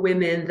group of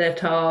women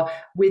that are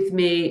with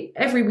me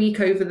every week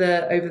over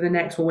the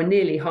next, well, we're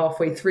nearly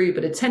halfway through,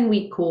 but a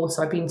 10-week course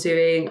I've been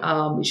doing,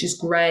 which is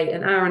great,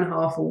 an hour and a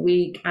half a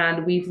week.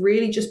 And we've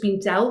really just been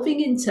delving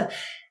into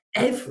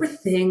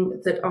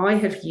everything that I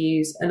have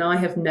used and I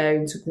have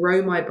known to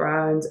grow my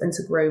brand and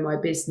to grow my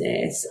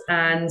business.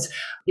 And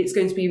it's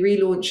going to be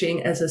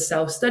relaunching as a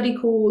self-study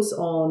course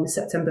on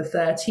September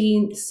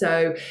 13th.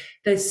 So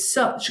there's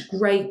such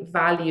great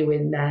value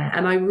in there.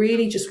 And I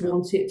really just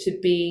want it to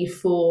be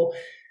for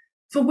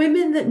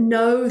women that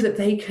know that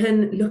they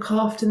can look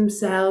after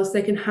themselves,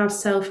 they can have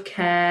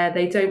self-care,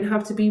 they don't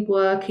have to be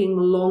working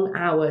long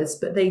hours,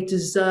 but they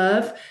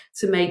deserve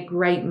to make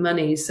great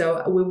money.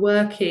 So we're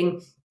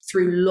working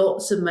through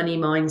lots of money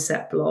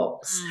mindset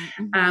blocks.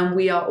 And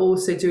we are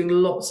also doing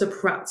lots of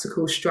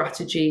practical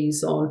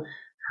strategies on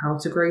how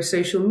to grow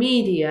social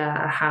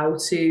media, how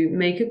to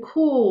make a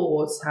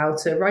course, how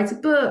to write a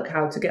book,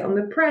 how to get on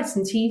the press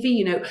and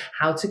TV,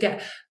 how to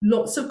get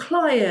lots of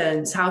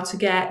clients, how to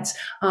get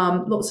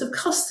lots of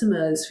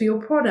customers for your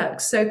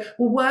products. So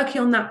we're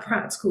working on that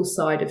practical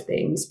side of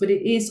things, but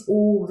it is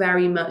all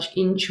very much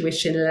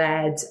intuition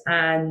led.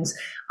 And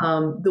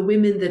the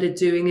women that are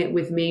doing it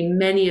with me,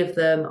 many of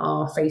them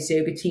are face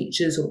yoga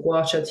teachers or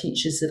gua sha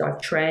teachers that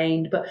I've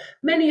trained, but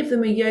many of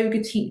them are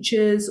yoga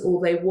teachers or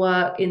they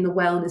work in the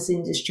wellness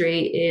industry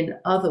in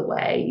other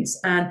ways.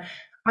 And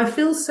I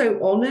feel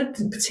so honored,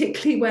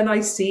 particularly when I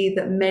see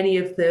that many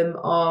of them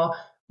are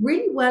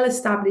really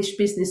well-established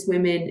business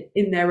women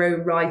in their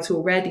own right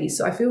already.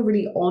 So I feel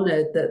really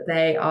honored that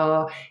they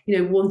are,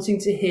 wanting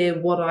to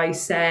hear what I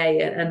say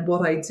and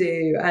what I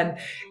do. And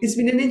it's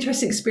been an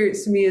interesting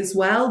experience for me as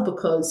well,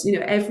 because,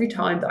 every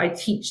time that I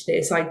teach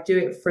this, I do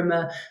it from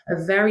a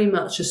very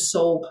much a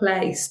soul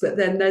place. But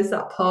then there's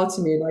that part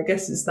of me, and I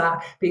guess it's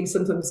that being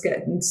sometimes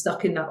getting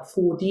stuck in that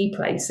 4D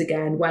place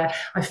again, where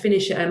I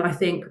finish it and I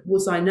think,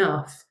 was I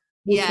enough?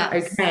 Was that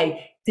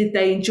okay? Did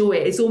they enjoy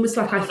it? It's almost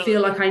like I feel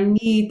like I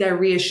need their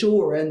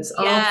reassurance.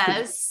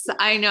 Yes,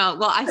 I know.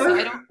 Well,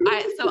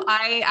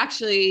 I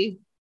actually,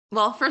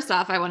 first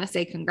off, I want to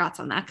say congrats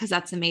on that, because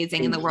that's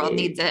amazing and the world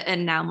needs it.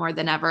 And now more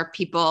than ever,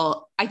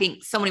 I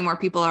think so many more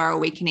people are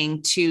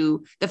awakening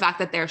to the fact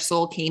that their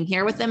soul came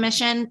here with a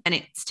mission, and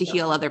it's to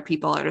heal other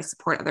people or to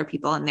support other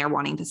people, and they're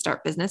wanting to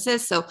start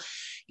businesses. So,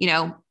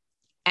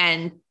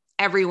 and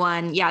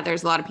everyone,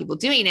 there's a lot of people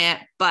doing it,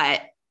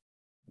 but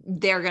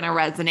they're going to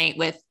resonate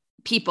with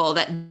people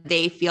that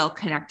they feel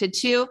connected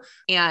to.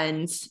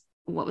 And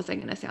what was I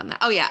going to say on that?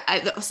 Oh yeah.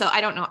 So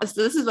I don't know.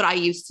 So this is what I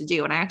used to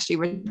do. And I actually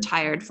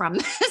retired from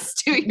this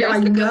 2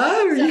 years ago.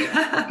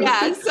 I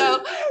know.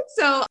 So,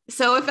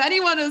 So if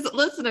anyone is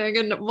listening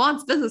and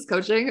wants business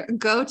coaching,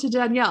 go to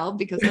Danielle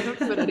because I don't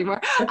do it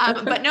anymore.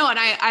 But no, and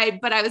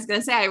I was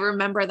going to say, I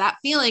remember that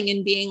feeling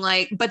and being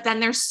like, but then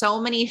there's so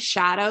many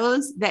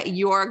shadows that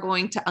you're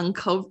going to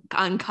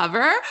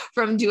uncover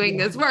from doing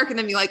this work. And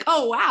then be like,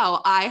 oh,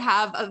 wow, I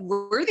have a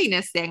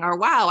worthiness thing, or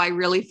wow, I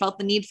really felt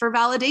the need for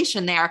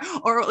validation there.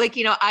 Or like,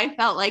 I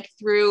felt like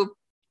through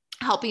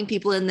helping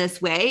people in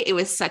this way, it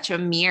was such a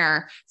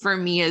mirror for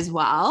me as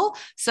well.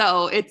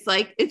 So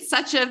it's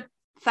such a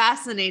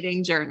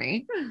fascinating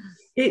journey.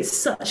 It's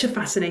such a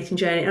fascinating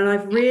journey. And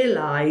I've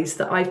realized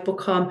that I've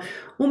become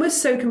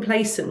almost so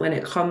complacent when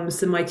it comes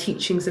to my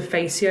teachings of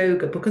face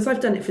yoga, because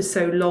I've done it for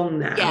so long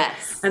now.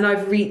 Yes. And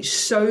I've reached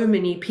so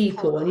many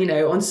people, and,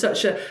 on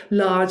such a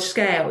large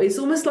scale, it's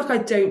almost like I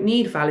don't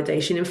need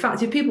validation. In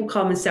fact, if people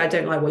come and say, I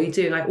don't like what you're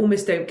doing, I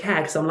almost don't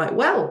care, because I'm like,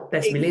 well,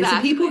 there's millions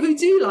of people who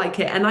do like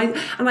it. And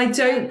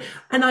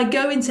I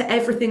go into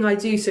everything I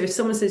do. So if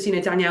someone says,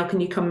 Danielle, can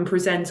you come and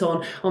present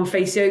on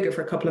face yoga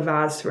for a couple of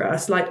hours for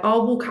us? Like,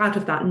 I'll walk out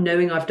of that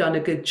knowing I've done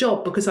a good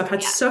job, because I've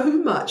had so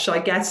much, I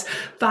guess,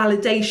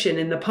 validation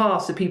in the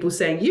past of people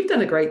saying, you've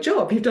done a great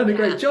job. You've done a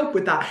great job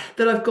with that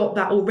I've got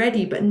that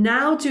already. But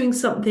now doing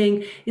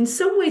something in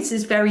some ways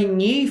is very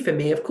new for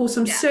me. Of course,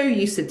 I'm so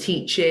used to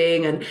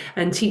teaching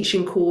and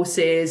teaching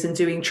courses and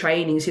doing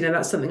trainings.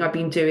 That's something I've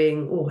been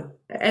doing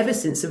ever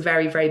since the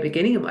very, very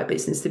beginning of my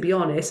business, to be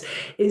honest.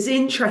 It's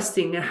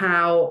interesting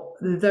how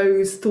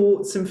those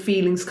thoughts and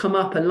feelings come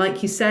up. And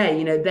like you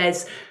say,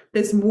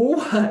 there's more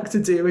work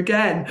to do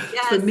again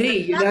for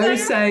me,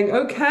 saying,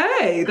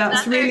 okay,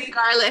 that's really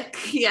garlic.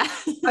 Yeah.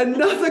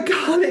 Another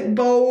garlic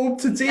bulb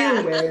to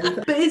deal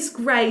with. But it's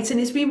great. And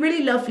it's been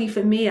really lovely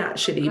for me,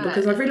 actually,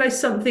 because I've realized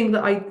something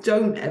that I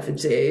don't ever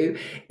do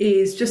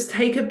is just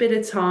take a bit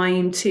of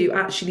time to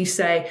actually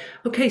say,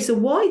 okay, so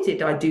why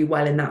did I do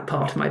well in that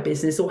part of my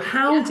business? Or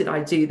how did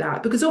I do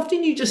that? Because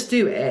often you just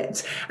do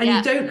it and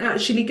you don't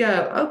actually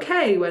go,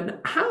 okay,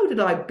 how did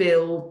I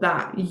build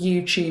that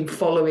YouTube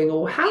following?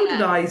 Or how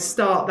did I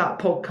start that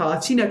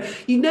podcast?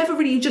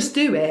 You just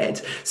do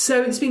it.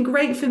 So it's been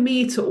great for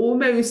me to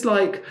almost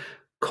like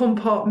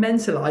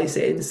compartmentalize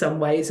it in some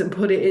ways and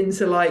put it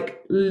into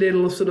like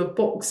little sort of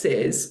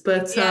boxes.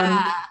 But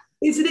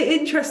isn't it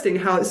interesting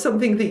how it's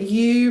something that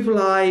you've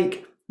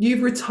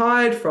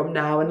retired from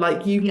now, and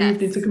like you've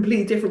moved into a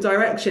completely different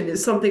direction?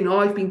 It's something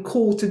I've been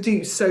called to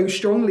do so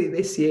strongly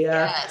this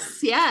year.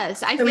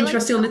 Yes. I feel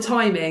interesting on the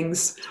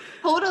timings.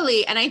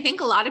 Totally. And I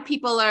think a lot of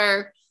people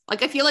are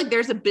like, I feel like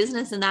there's a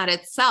business in that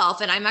itself.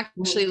 And I'm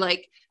actually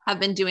have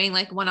been doing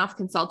like one-off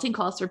consulting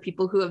calls for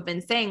people who have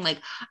been saying like,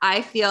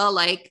 I feel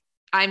like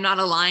I'm not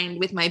aligned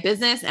with my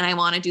business and I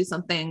want to do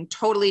something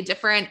totally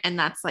different. And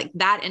that's like,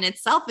 that in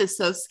itself is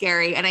so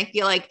scary. And I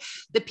feel like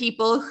the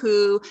people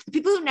who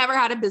never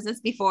had a business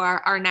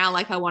before are now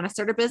like, I want to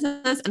start a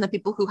business. And the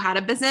people who had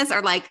a business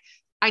are like,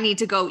 I need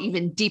to go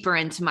even deeper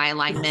into my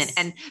alignment. Yes.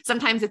 And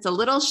sometimes it's a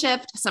little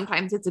shift,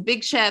 sometimes it's a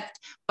big shift,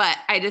 but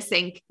I just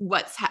think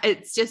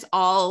it's just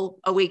all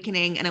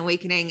awakening and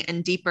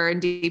deeper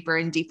and deeper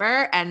and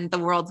deeper. And the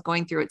world's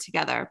going through it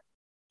together.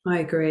 I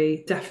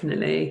agree.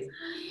 Definitely.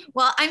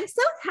 Well, I'm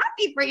so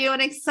happy for you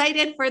and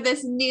excited for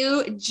this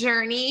new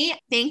journey.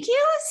 Thank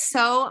you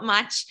so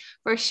much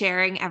for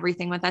sharing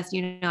everything with us.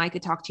 I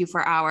could talk to you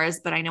for hours,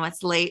 but I know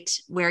it's late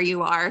where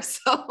you are.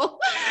 So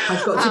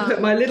I've got to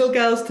put my little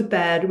girls to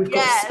bed. We've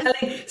got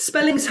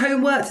spelling's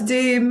homework to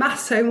do,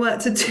 maths homework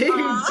to do.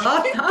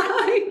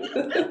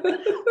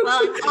 Well,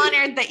 I'm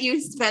honored that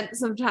you spent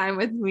some time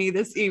with me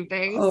this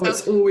evening. Oh,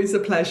 it's always a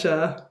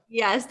pleasure.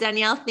 Yes,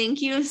 Danielle,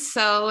 thank you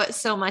so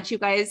much. You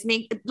guys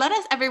let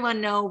everyone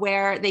know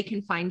where they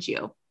can find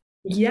you.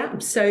 Yeah,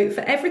 so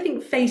for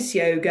everything face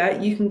yoga,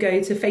 you can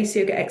go to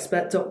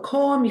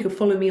faceyogaexpert.com. You can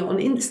follow me on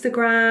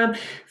Instagram,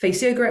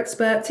 Face Yoga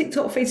Expert,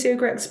 TikTok, Face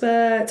Yoga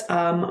Expert.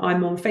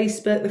 I'm on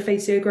Facebook, the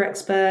Face Yoga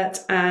Expert,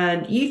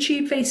 and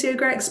YouTube, Face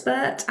Yoga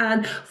Expert.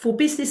 And for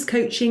business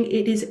coaching,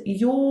 it is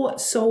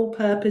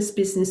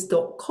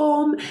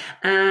yoursoulpurposebusiness.com,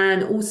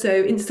 and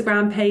also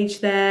Instagram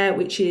page there,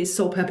 which is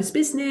Soul Purpose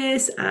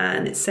Business,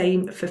 and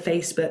same for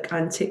Facebook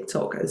and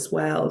TikTok as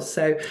well.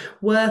 So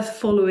worth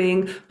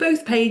following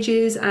both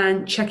pages and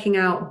checking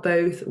out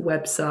both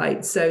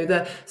websites. So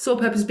the Soul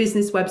Purpose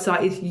Business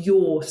website is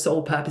Your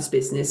Soul Purpose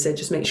Business. So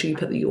just make sure you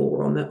put the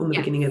your on the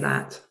beginning of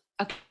that.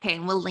 Okay.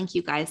 And we'll link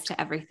you guys to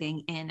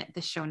everything in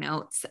the show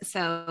notes.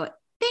 So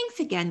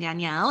thanks again,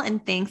 Danielle.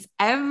 And thanks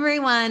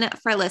everyone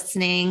for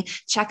listening.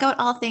 Check out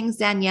all things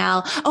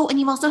Danielle. Oh, and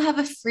you also have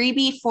a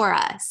freebie for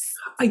us.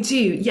 I do.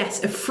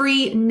 Yes. A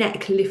free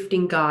neck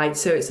lifting guide.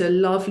 So it's a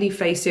lovely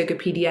face yoga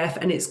PDF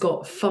and it's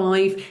got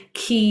 5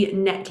 key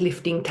neck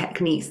lifting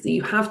techniques that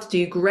you have to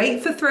do.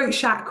 Great for throat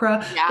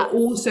chakra, but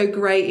also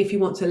great if you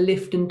want to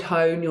lift and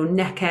tone your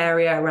neck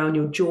area, around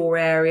your jaw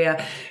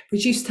area,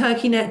 reduce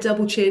turkey neck,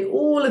 double chin,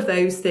 all of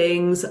those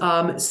things.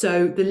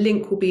 So the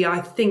link will be, I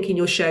think, in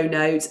your show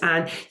notes,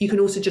 and you can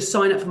also just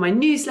sign up for my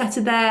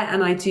newsletter there.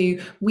 And I do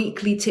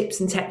weekly tips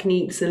and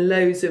techniques and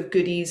loads of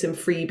goodies and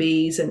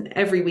freebies. And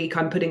every week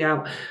I'm putting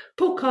out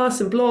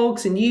podcasts and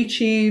blogs and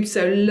YouTube.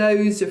 So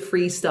loads of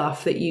free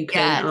stuff that you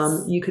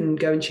can you can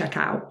go and check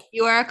out.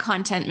 You are a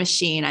content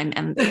machine. I'm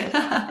envious.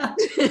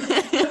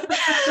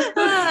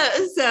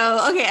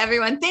 So, okay,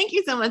 everyone, thank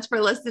you so much for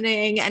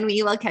listening, and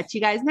we will catch you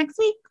guys next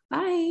week.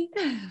 Bye.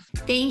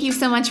 Thank you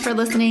so much for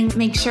listening.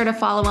 Make sure to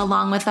follow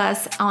along with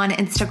us on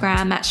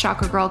Instagram at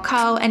Chakra Girl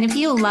Co. And if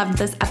you loved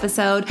this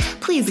episode,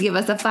 please give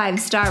us a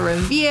 5-star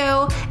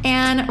review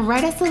and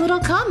write us a little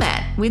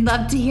comment. We'd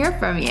love to hear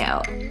from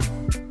you.